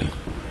selection."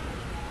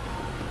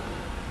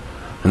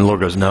 And the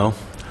Lord goes, "No,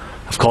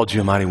 I've called you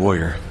a mighty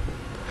warrior.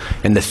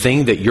 And the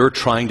thing that you're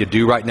trying to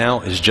do right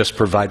now is just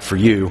provide for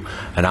you,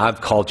 and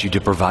I've called you to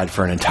provide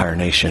for an entire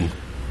nation.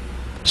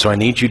 So I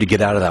need you to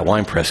get out of that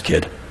wine press,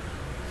 kid.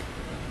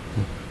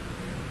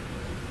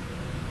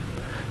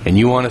 And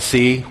you want to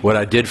see what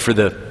I did for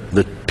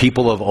the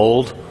people of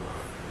old?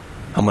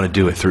 I'm going to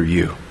do it through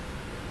you."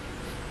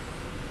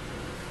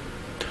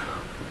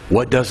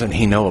 What doesn't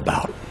he know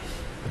about?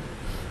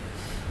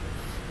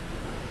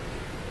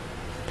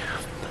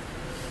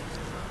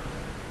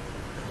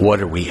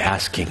 What are we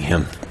asking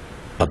him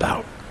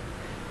about?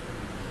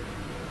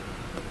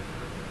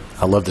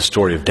 I love the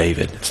story of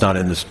David. It's not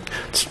in this.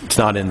 It's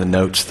not in the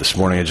notes this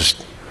morning.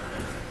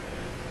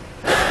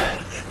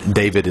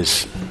 David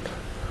is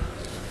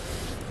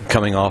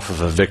coming off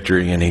of a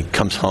victory, and he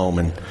comes home,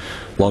 and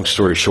long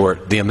story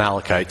short, the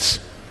Amalekites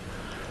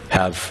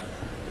have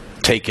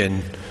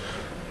taken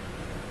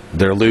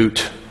their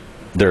loot,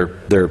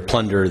 their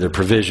plunder, their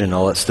provision,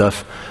 all that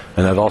stuff,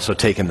 and they've also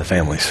taken the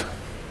families.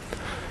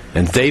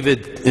 And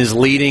David is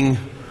leading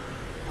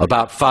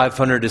about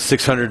 500 to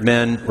 600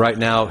 men right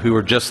now who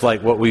are just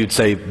like what we would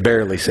say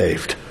barely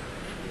saved.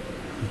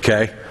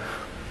 Okay?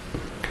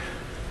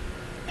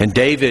 And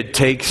David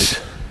takes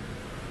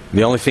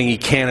the only thing he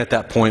can at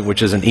that point,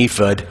 which is an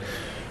ephod,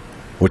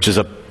 which is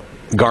a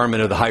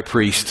garment of the high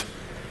priest.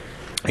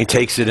 He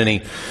takes it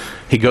and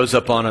he goes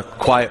up on a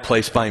quiet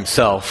place by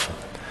himself,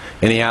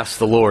 and he asks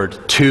the Lord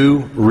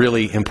two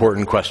really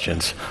important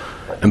questions.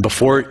 And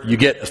before you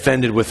get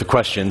offended with the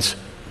questions,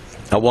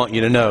 I want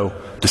you to know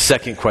the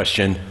second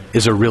question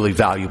is a really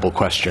valuable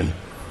question.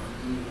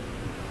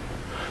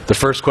 The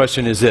first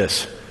question is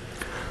this: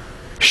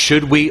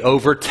 should we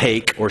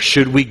overtake, or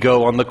should we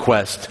go on the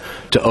quest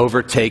to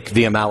overtake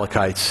the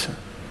Amalekites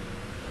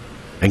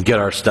and get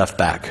our stuff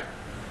back?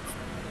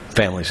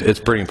 Families, it's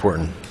pretty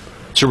important.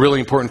 It's a really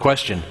important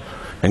question.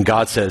 And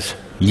God says,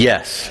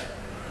 yes.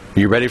 Are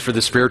you ready for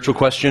the spiritual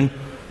question?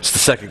 It's the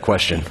second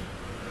question.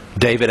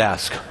 David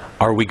asks,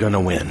 are we going to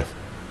win?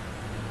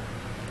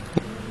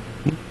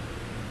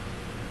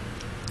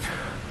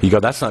 You go,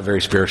 that's not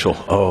very spiritual.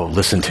 Oh,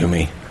 listen to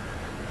me.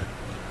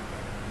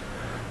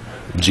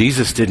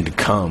 Jesus didn't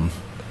come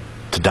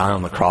to die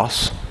on the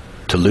cross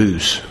to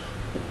lose.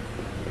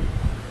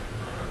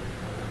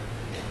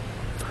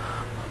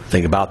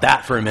 Think about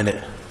that for a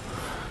minute.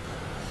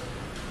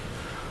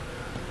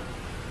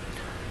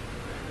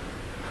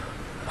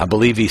 I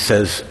believe he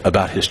says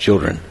about his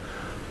children,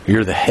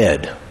 you're the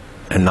head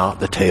and not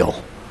the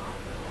tail.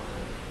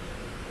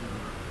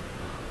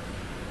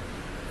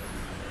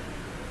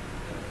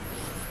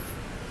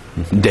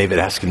 David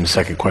asked him the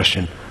second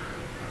question.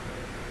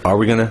 Are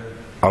we gonna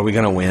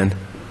win?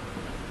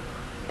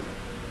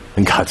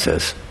 And God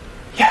says,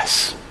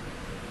 yes.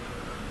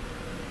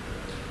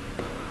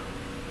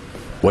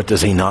 What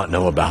does he not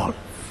know about?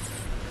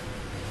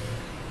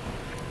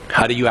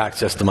 How do you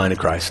access the mind of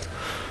Christ?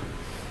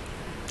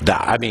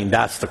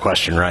 That's the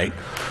question, right?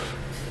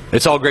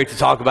 It's all great to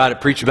talk about it,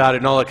 preach about it,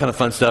 and all that kind of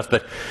fun stuff,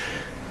 but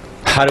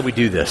how do we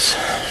do this?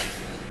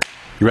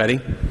 You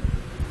ready?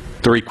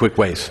 3 quick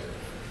ways.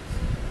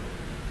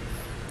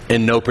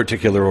 In no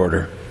particular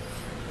order.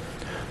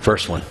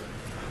 First one,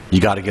 you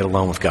got to get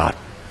alone with God.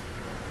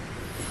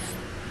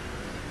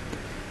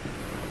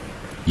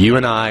 You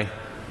and I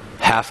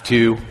have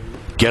to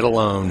get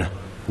alone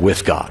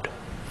with God.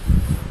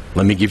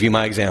 Let me give you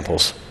my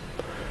examples.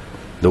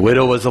 The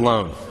widow was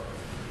alone.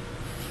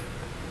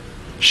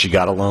 She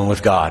got alone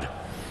with God.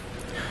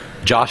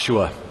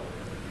 Joshua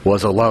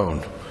was alone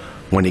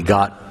when he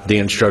got the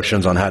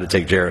instructions on how to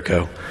take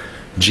Jericho.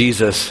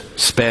 Jesus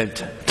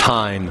spent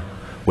time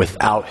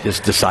without his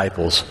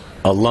disciples,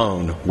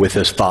 alone with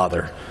his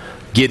Father.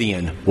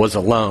 Gideon was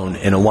alone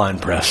in a wine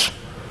press.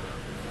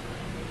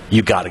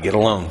 You got to get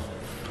alone.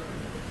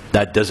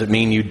 That doesn't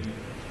mean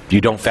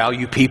you don't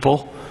value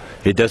people.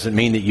 It doesn't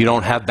mean that you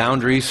don't have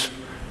boundaries.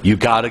 You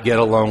got to get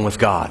alone with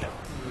God.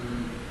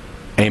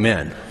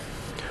 Amen.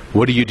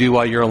 What do you do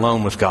while you're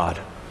alone with God?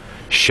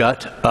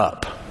 Shut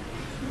up.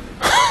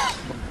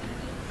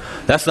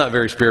 That's not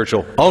very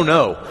spiritual. Oh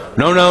no.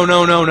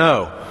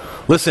 No.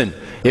 Listen,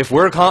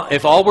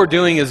 If all we're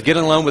doing is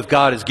getting alone with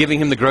God, is giving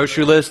Him the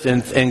grocery list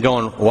and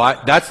going,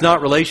 why? That's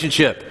not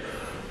relationship.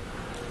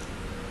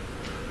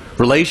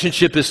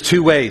 Relationship is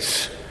two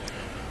ways.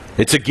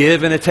 It's a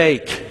give and a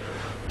take.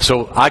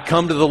 So I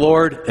come to the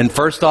Lord, and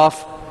first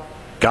off,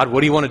 God,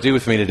 what do you want to do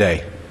with me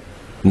today?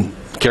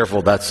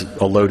 Careful, that's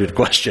a loaded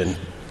question.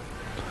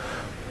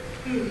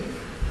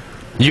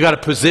 You got to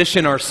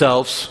position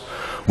ourselves.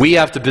 We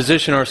have to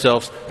position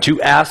ourselves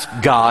to ask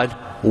God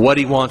what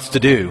He wants to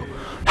do,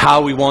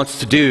 how He wants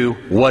to do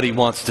what He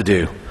wants to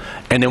do.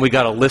 And then we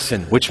got to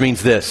listen, which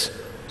means this: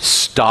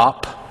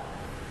 stop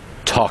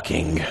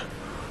talking.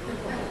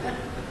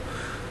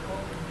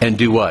 And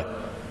do what?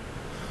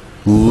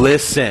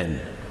 Listen.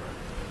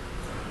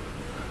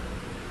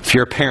 If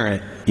you're a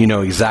parent, you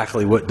know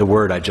exactly what the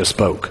word I just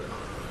spoke.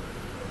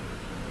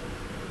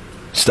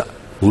 Stop.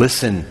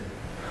 Listen.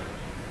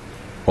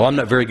 Well, I'm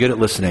not very good at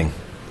listening.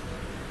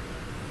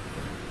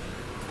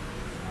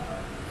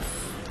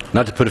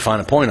 Not to put a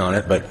fine point on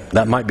it, but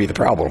that might be the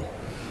problem.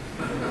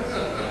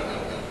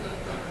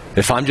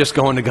 If I'm just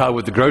going to God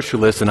with the grocery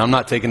list and I'm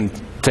not taking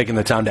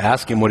the time to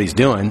ask Him what He's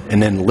doing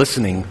and then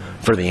listening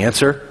for the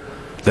answer,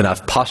 then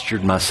I've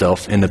postured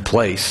myself in a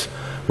place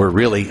where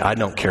really I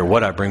don't care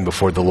what I bring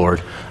before the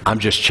Lord. I'm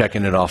just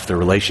checking it off the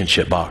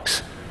relationship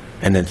box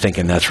and then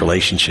thinking that's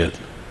relationship.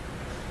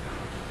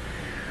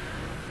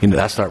 You know,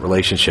 that's not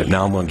relationship.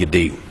 Now I'm going to get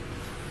deep.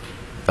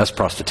 That's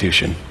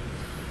prostitution.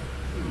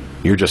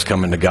 You're just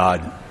coming to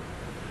God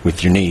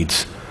with your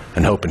needs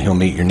and hoping He'll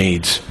meet your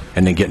needs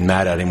and then getting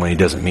mad at Him when He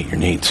doesn't meet your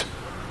needs.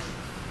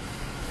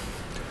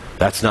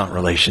 That's not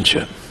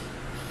relationship.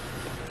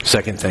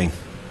 Second thing,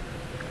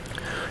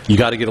 you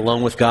got to get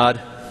alone with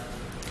God.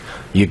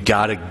 You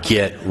got to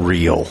get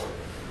real.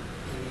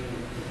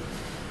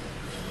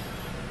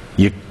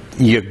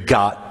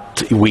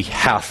 We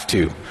have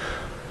to.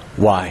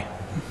 Why?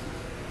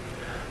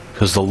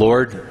 Because the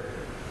Lord,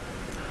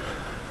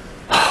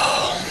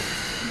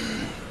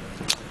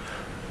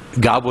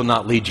 God will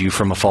not lead you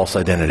from a false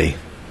identity.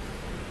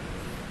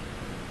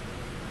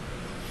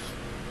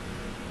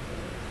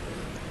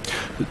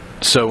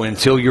 So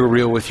until you're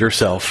real with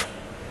yourself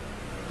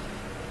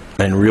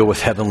and real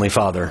with Heavenly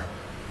Father,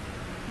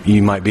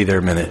 you might be there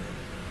a minute.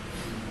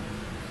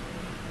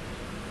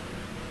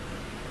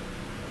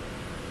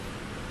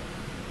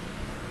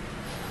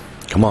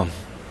 Come on.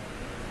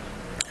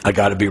 I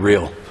got to be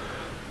real.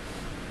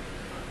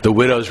 The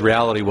widow's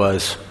reality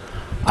was,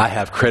 I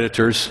have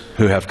creditors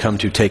who have come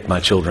to take my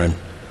children.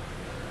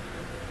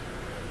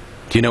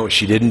 Do you know what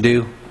she didn't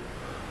do?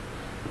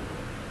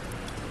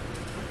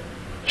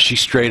 She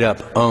straight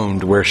up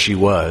owned where she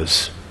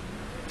was.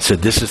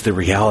 Said, this is the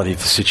reality of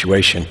the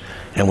situation.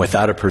 And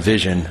without a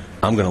provision,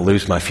 I'm going to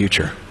lose my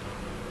future.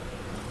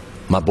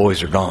 My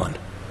boys are gone.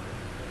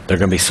 They're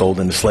going to be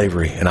sold into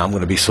slavery, and I'm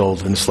going to be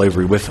sold into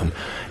slavery with them.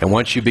 And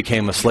once you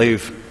became a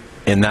slave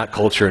in that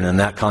culture and in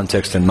that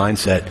context and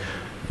mindset,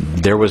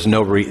 there was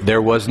no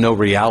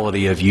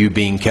reality of you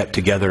being kept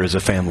together as a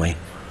family.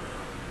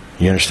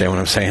 You understand what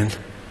I'm saying?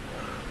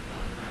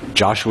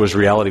 Joshua's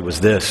reality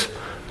was this: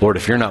 Lord,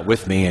 if you're not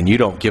with me and you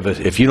don't give us,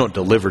 if you don't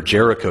deliver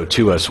Jericho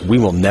to us, we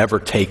will never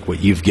take what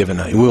you've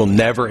given us. We will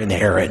never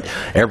inherit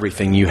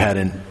everything you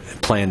had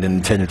planned and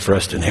intended for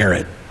us to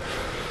inherit.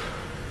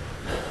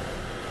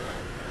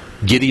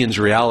 Gideon's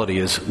reality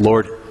is,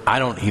 Lord, I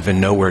don't even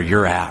know where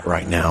you're at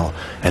right now,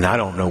 and I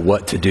don't know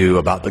what to do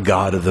about the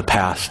God of the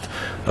past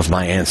of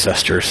my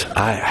ancestors.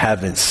 I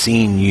haven't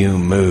seen you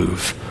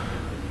move.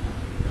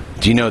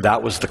 Do you know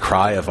that was the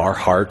cry of our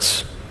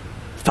hearts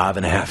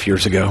 5.5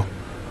 years ago?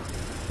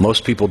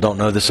 Most people don't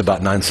know this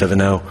about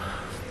 970.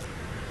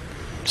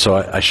 So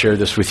I share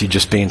this with you,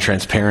 just being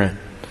transparent.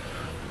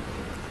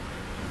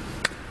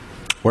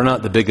 We're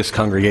not the biggest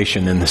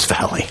congregation in this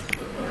valley.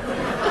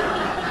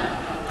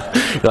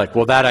 You're like,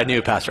 well, that I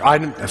knew, Pastor.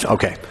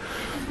 Okay.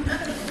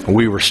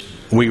 We were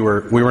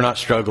not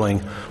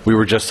struggling. We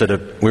were just at a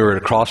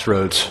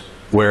crossroads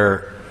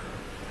where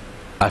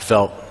I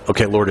felt,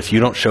 okay, Lord, if you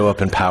don't show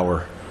up in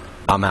power,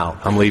 I'm out.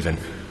 I'm leaving.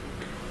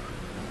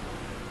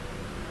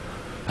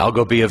 I'll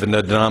go be of a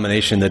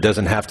denomination that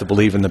doesn't have to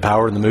believe in the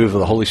power and the move of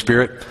the Holy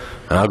Spirit,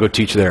 and I'll go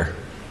teach there.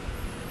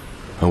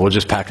 And we'll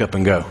just pack up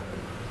and go.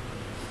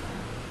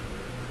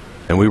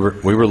 And we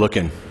were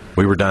looking.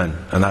 We were done.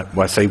 And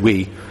when I say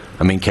we,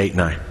 I mean Kate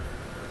and I.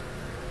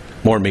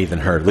 More me than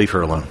her. Leave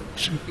her alone.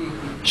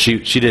 She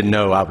didn't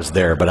know I was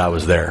there, but I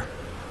was there.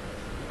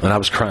 And I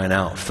was crying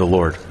out for the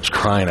Lord. I was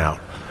crying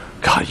out,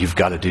 God, you've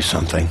got to do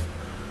something.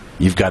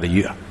 You've got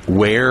to...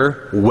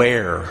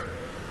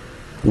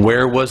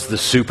 Where was the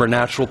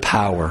supernatural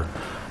power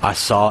I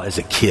saw as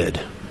a kid?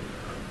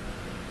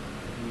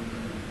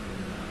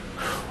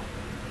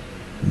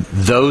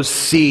 Those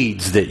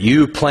seeds that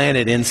you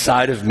planted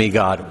inside of me,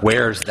 God,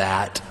 where's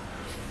that?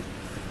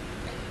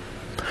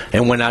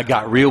 And when I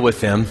got real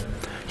with Him,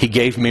 He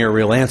gave me a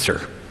real answer,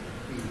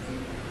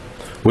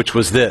 which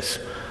was this: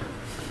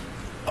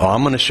 oh,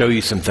 I'm going to show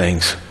you some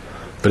things,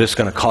 but it's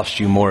going to cost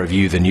you more of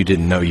you than you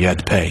didn't know you had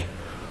to pay.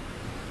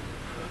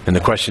 And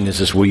the question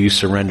is will you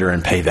surrender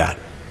and pay that?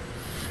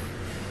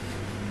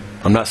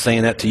 I'm not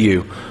saying that to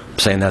you. I'm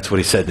saying that's what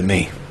he said to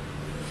me.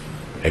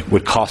 It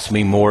would cost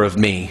me more of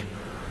me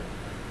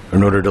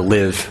in order to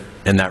live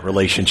in that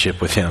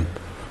relationship with him.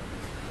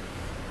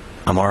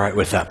 I'm all right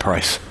with that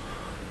price.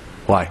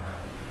 Why?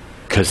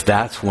 Because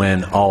that's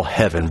when all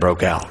heaven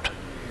broke out.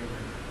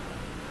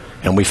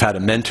 And we've had a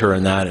mentor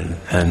in that,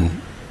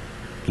 and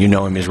you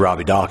know him as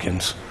Robbie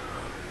Dawkins.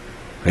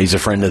 He's a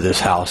friend of this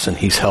house, and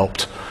he's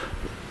helped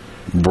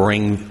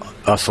bring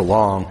us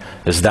along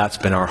as that's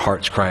been our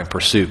heart's cry and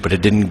pursuit. But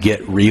it didn't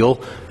get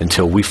real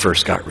until we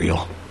first got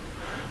real.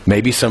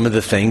 Maybe some of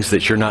the things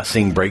that you're not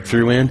seeing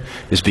breakthrough in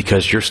is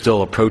because you're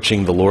still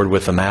approaching the Lord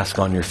with a mask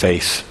on your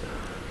face.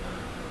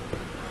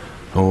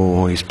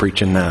 Oh, he's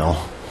preaching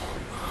now.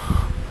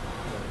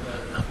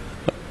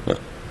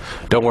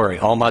 Don't worry,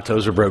 all my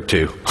toes are broke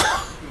too.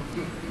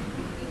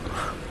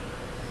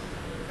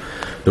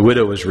 The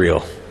widow was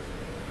real.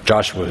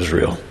 Joshua was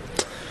real.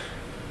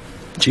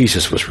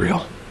 Jesus was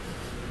real.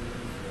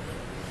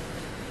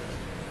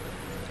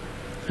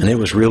 And it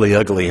was really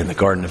ugly in the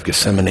Garden of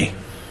Gethsemane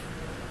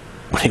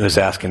when he was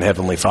asking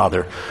Heavenly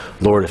Father,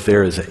 Lord, if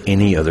there is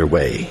any other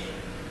way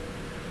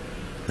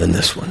than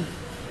this one.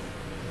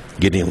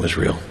 Gideon was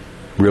real.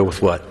 Real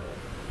with what?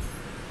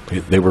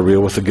 They were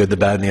real with the good, the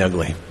bad, and the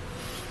ugly.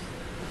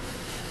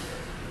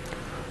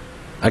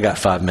 I got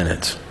 5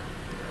 minutes.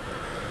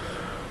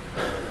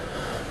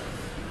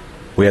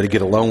 We had to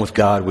get alone with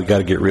God. We got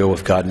to get real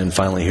with God. And then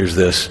finally, here's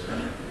this.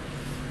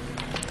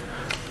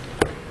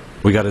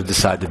 We got to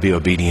decide to be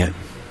obedient.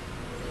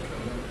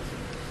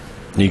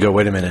 And you go,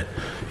 wait a minute.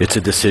 It's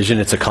a decision.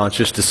 It's a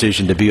conscious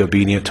decision to be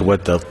obedient to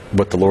what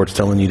the Lord's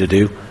telling you to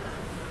do.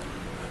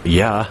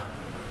 Yeah.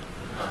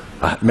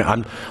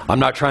 I'm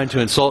not trying to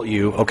insult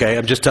you, okay?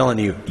 I'm just telling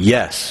you,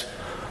 yes.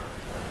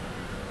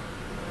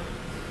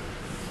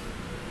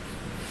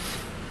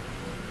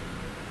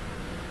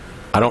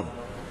 I'm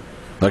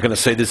not going to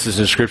say this is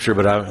in Scripture,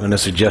 but I'm going to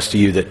suggest to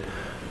you that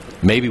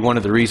maybe one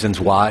of the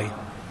reasons why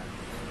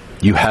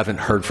you haven't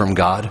heard from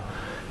God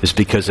is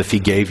because if He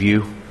gave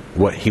you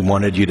what He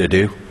wanted you to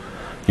do,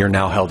 you're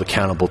now held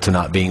accountable to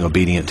not being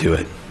obedient to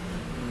it.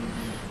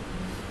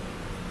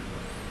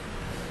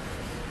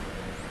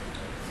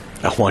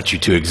 I want you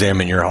to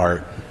examine your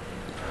heart.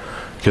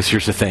 Because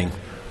here's the thing.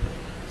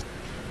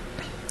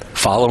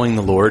 Following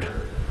the Lord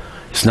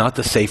is not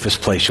the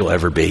safest place you'll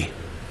ever be.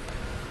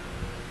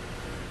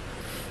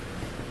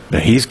 Now,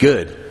 He's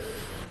good.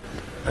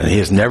 And He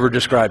is never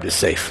described as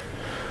safe.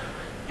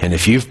 And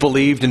if you've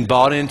believed and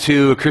bought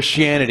into a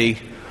Christianity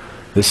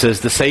that says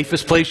the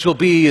safest place you'll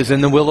be is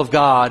in the will of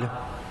God,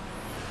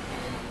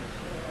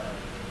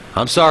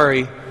 I'm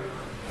sorry.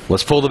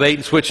 Let's pull the bait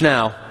and switch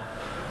now.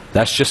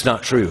 That's just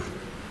not true.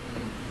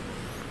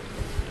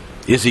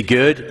 Is He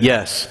good?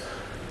 Yes.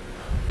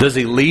 Does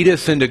He lead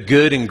us into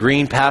good and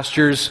green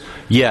pastures?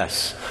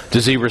 Yes.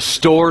 Does He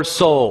restore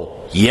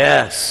soul?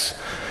 Yes.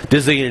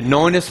 Does He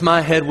anoint us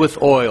my head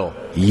with oil?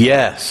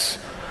 Yes.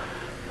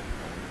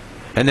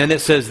 And then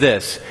it says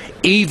this,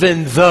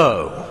 even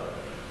though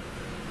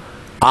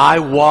I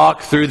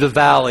walk through the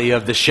valley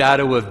of the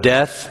shadow of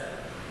death,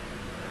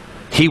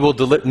 He will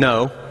deliver.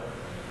 No.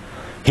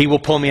 He will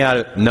pull me out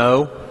of.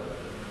 No.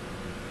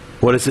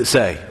 What does it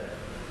say?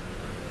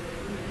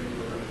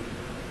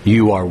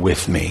 You are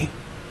with me.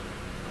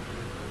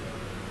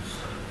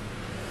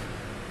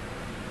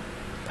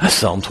 That's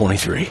Psalm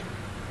 23.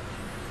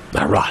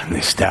 Thy rod and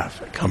thy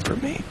staff that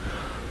comfort me.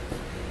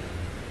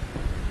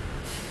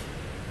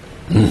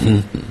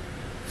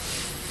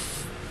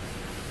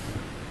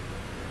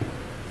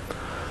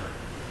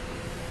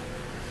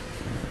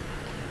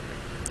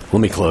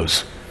 Let me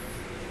close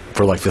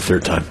for like the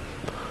third time.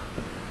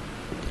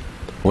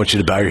 I want you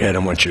to bow your head. I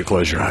want you to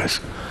close your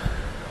eyes.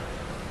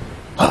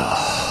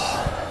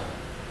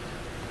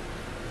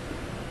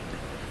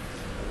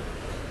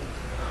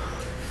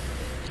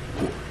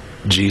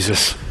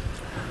 Jesus,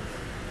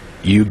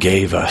 You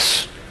gave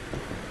us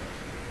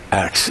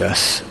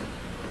access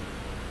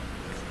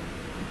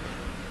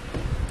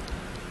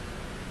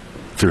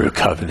through a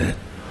covenant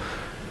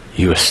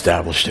You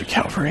established at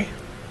Calvary.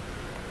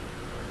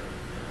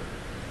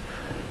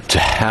 To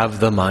have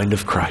the mind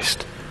of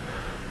Christ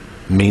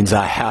means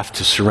I have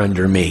to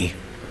surrender me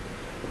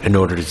in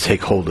order to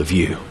take hold of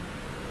You.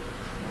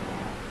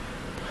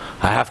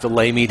 I have to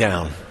lay me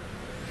down.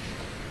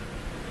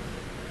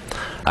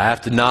 I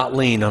have to not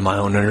lean on my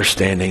own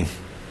understanding.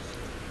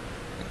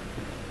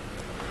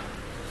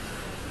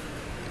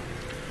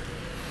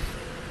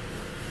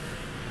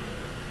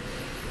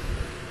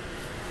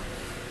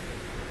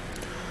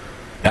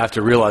 I have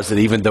to realize that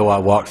even though I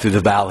walk through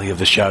the valley of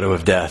the shadow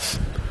of death,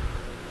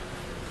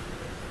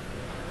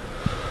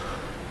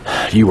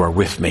 You are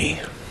with me.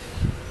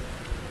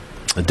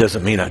 It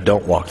doesn't mean I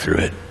don't walk through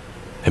it.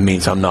 It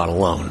means I'm not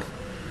alone.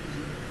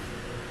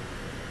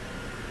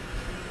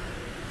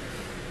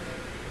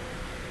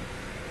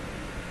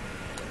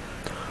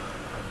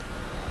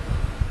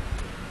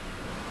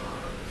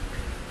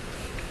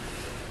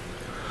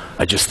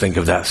 I just think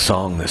of that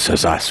song that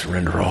says, I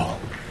surrender all.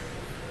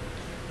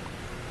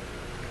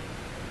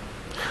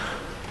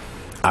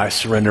 I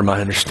surrender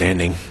my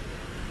understanding.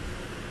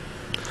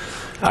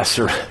 I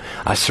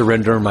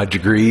surrender my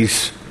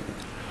degrees.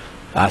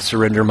 I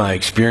surrender my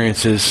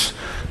experiences.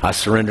 I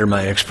surrender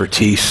my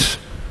expertise.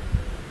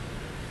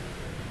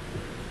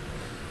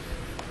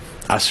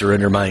 I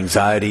surrender my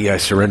anxiety. I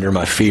surrender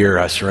my fear.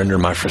 I surrender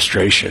my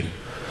frustration.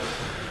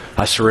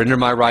 I surrender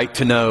my right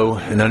to know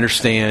and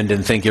understand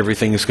and think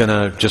everything is going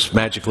to just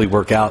magically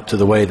work out to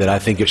the way that I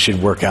think it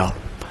should work out.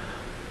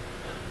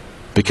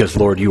 Because,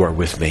 Lord, you are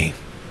with me.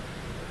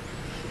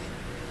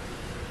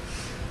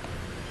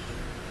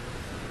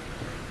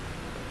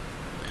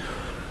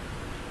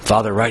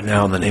 Father, right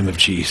now in the name of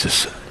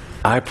Jesus,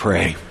 I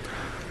pray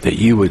that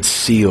you would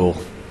seal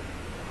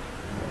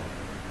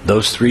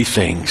those three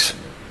things: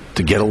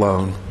 to get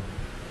alone,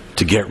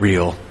 to get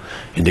real,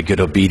 and to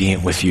get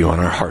obedient with you on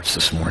our hearts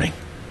this morning.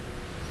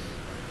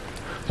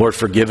 Lord,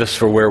 forgive us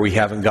for where we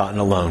haven't gotten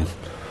alone.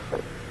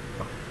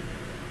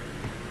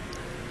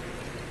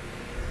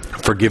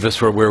 Forgive us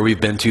for where we've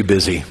been too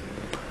busy.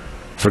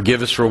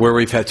 Forgive us for where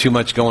we've had too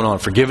much going on.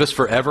 Forgive us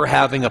for ever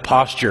having a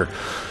posture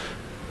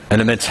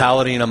and a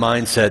mentality and a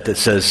mindset that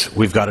says,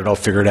 we've got it all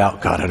figured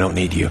out. God, I don't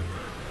need you.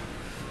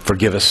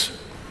 Forgive us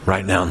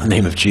right now in the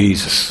name of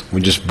Jesus.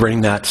 We just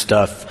bring that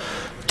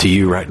stuff to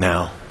you right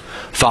now.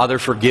 Father,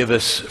 forgive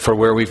us for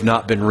where we've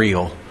not been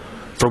real,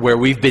 for where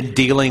we've been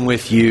dealing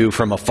with you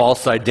from a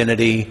false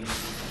identity,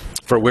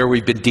 for where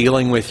we've been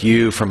dealing with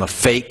you from a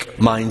fake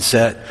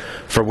mindset,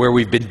 for where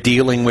we've been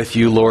dealing with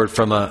you, Lord,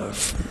 from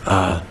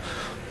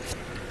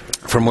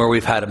where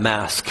we've had a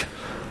mask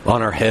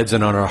on our heads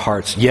and on our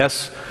hearts.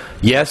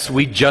 Yes,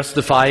 we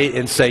justify it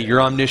and say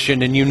you're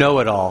omniscient and you know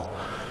it all.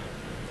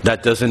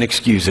 That doesn't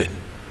excuse it.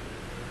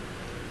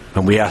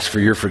 And we ask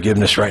for your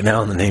forgiveness right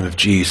now in the name of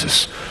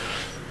Jesus.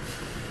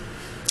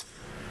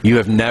 You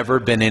have never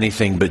been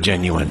anything but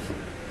genuine.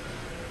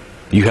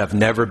 You have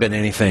never been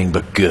anything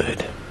but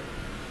good.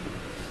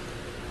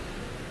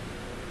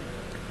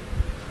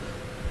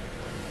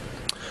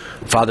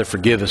 Father,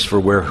 forgive us for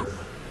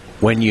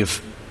when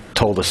you've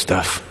told us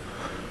stuff,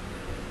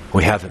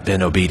 we haven't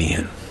been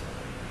obedient.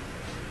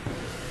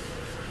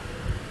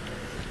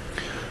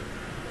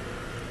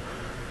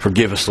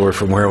 Forgive us, Lord,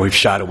 from where we've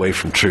shied away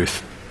from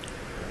truth.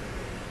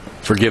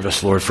 Forgive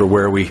us, Lord, for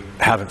where we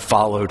haven't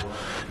followed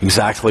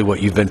exactly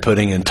what you've been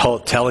putting and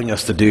telling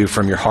us to do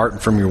from your heart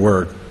and from your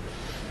word.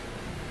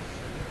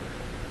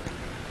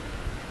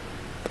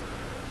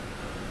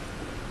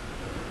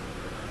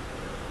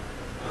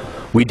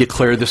 We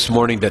declare this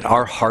morning that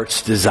our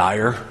heart's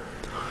desire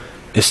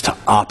is to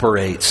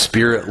operate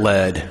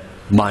Spirit-led,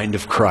 mind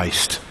of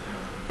Christ,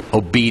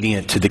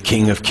 obedient to the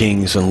King of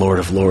Kings and Lord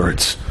of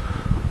Lords,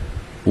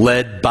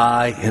 led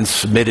by and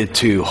submitted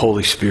to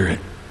Holy Spirit.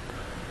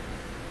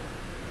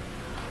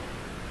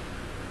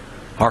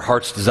 Our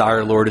heart's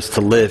desire, Lord, is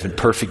to live in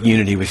perfect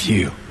unity with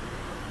you.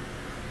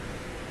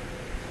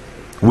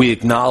 We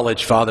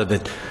acknowledge, Father,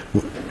 that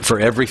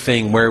for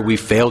everything where we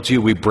failed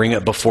you, we bring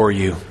it before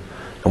you,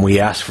 and we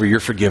ask for your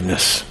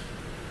forgiveness.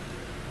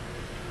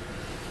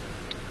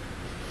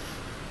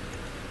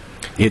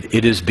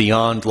 It is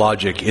beyond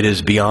logic. It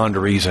is beyond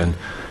reason.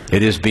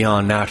 It is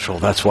beyond natural.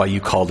 That's why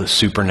you called it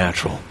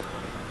supernatural.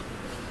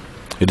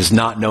 It is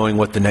not knowing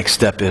what the next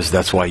step is.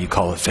 That's why you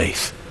call it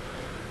faith.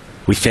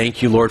 We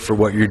thank you, Lord, for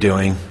what you're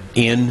doing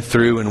in,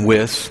 through, and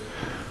with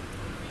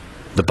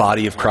the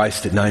body of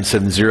Christ at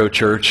 970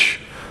 Church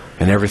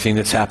and everything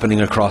that's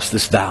happening across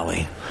this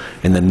valley.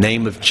 In the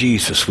name of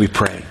Jesus, we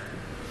pray.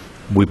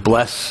 We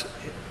bless.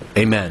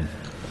 Amen.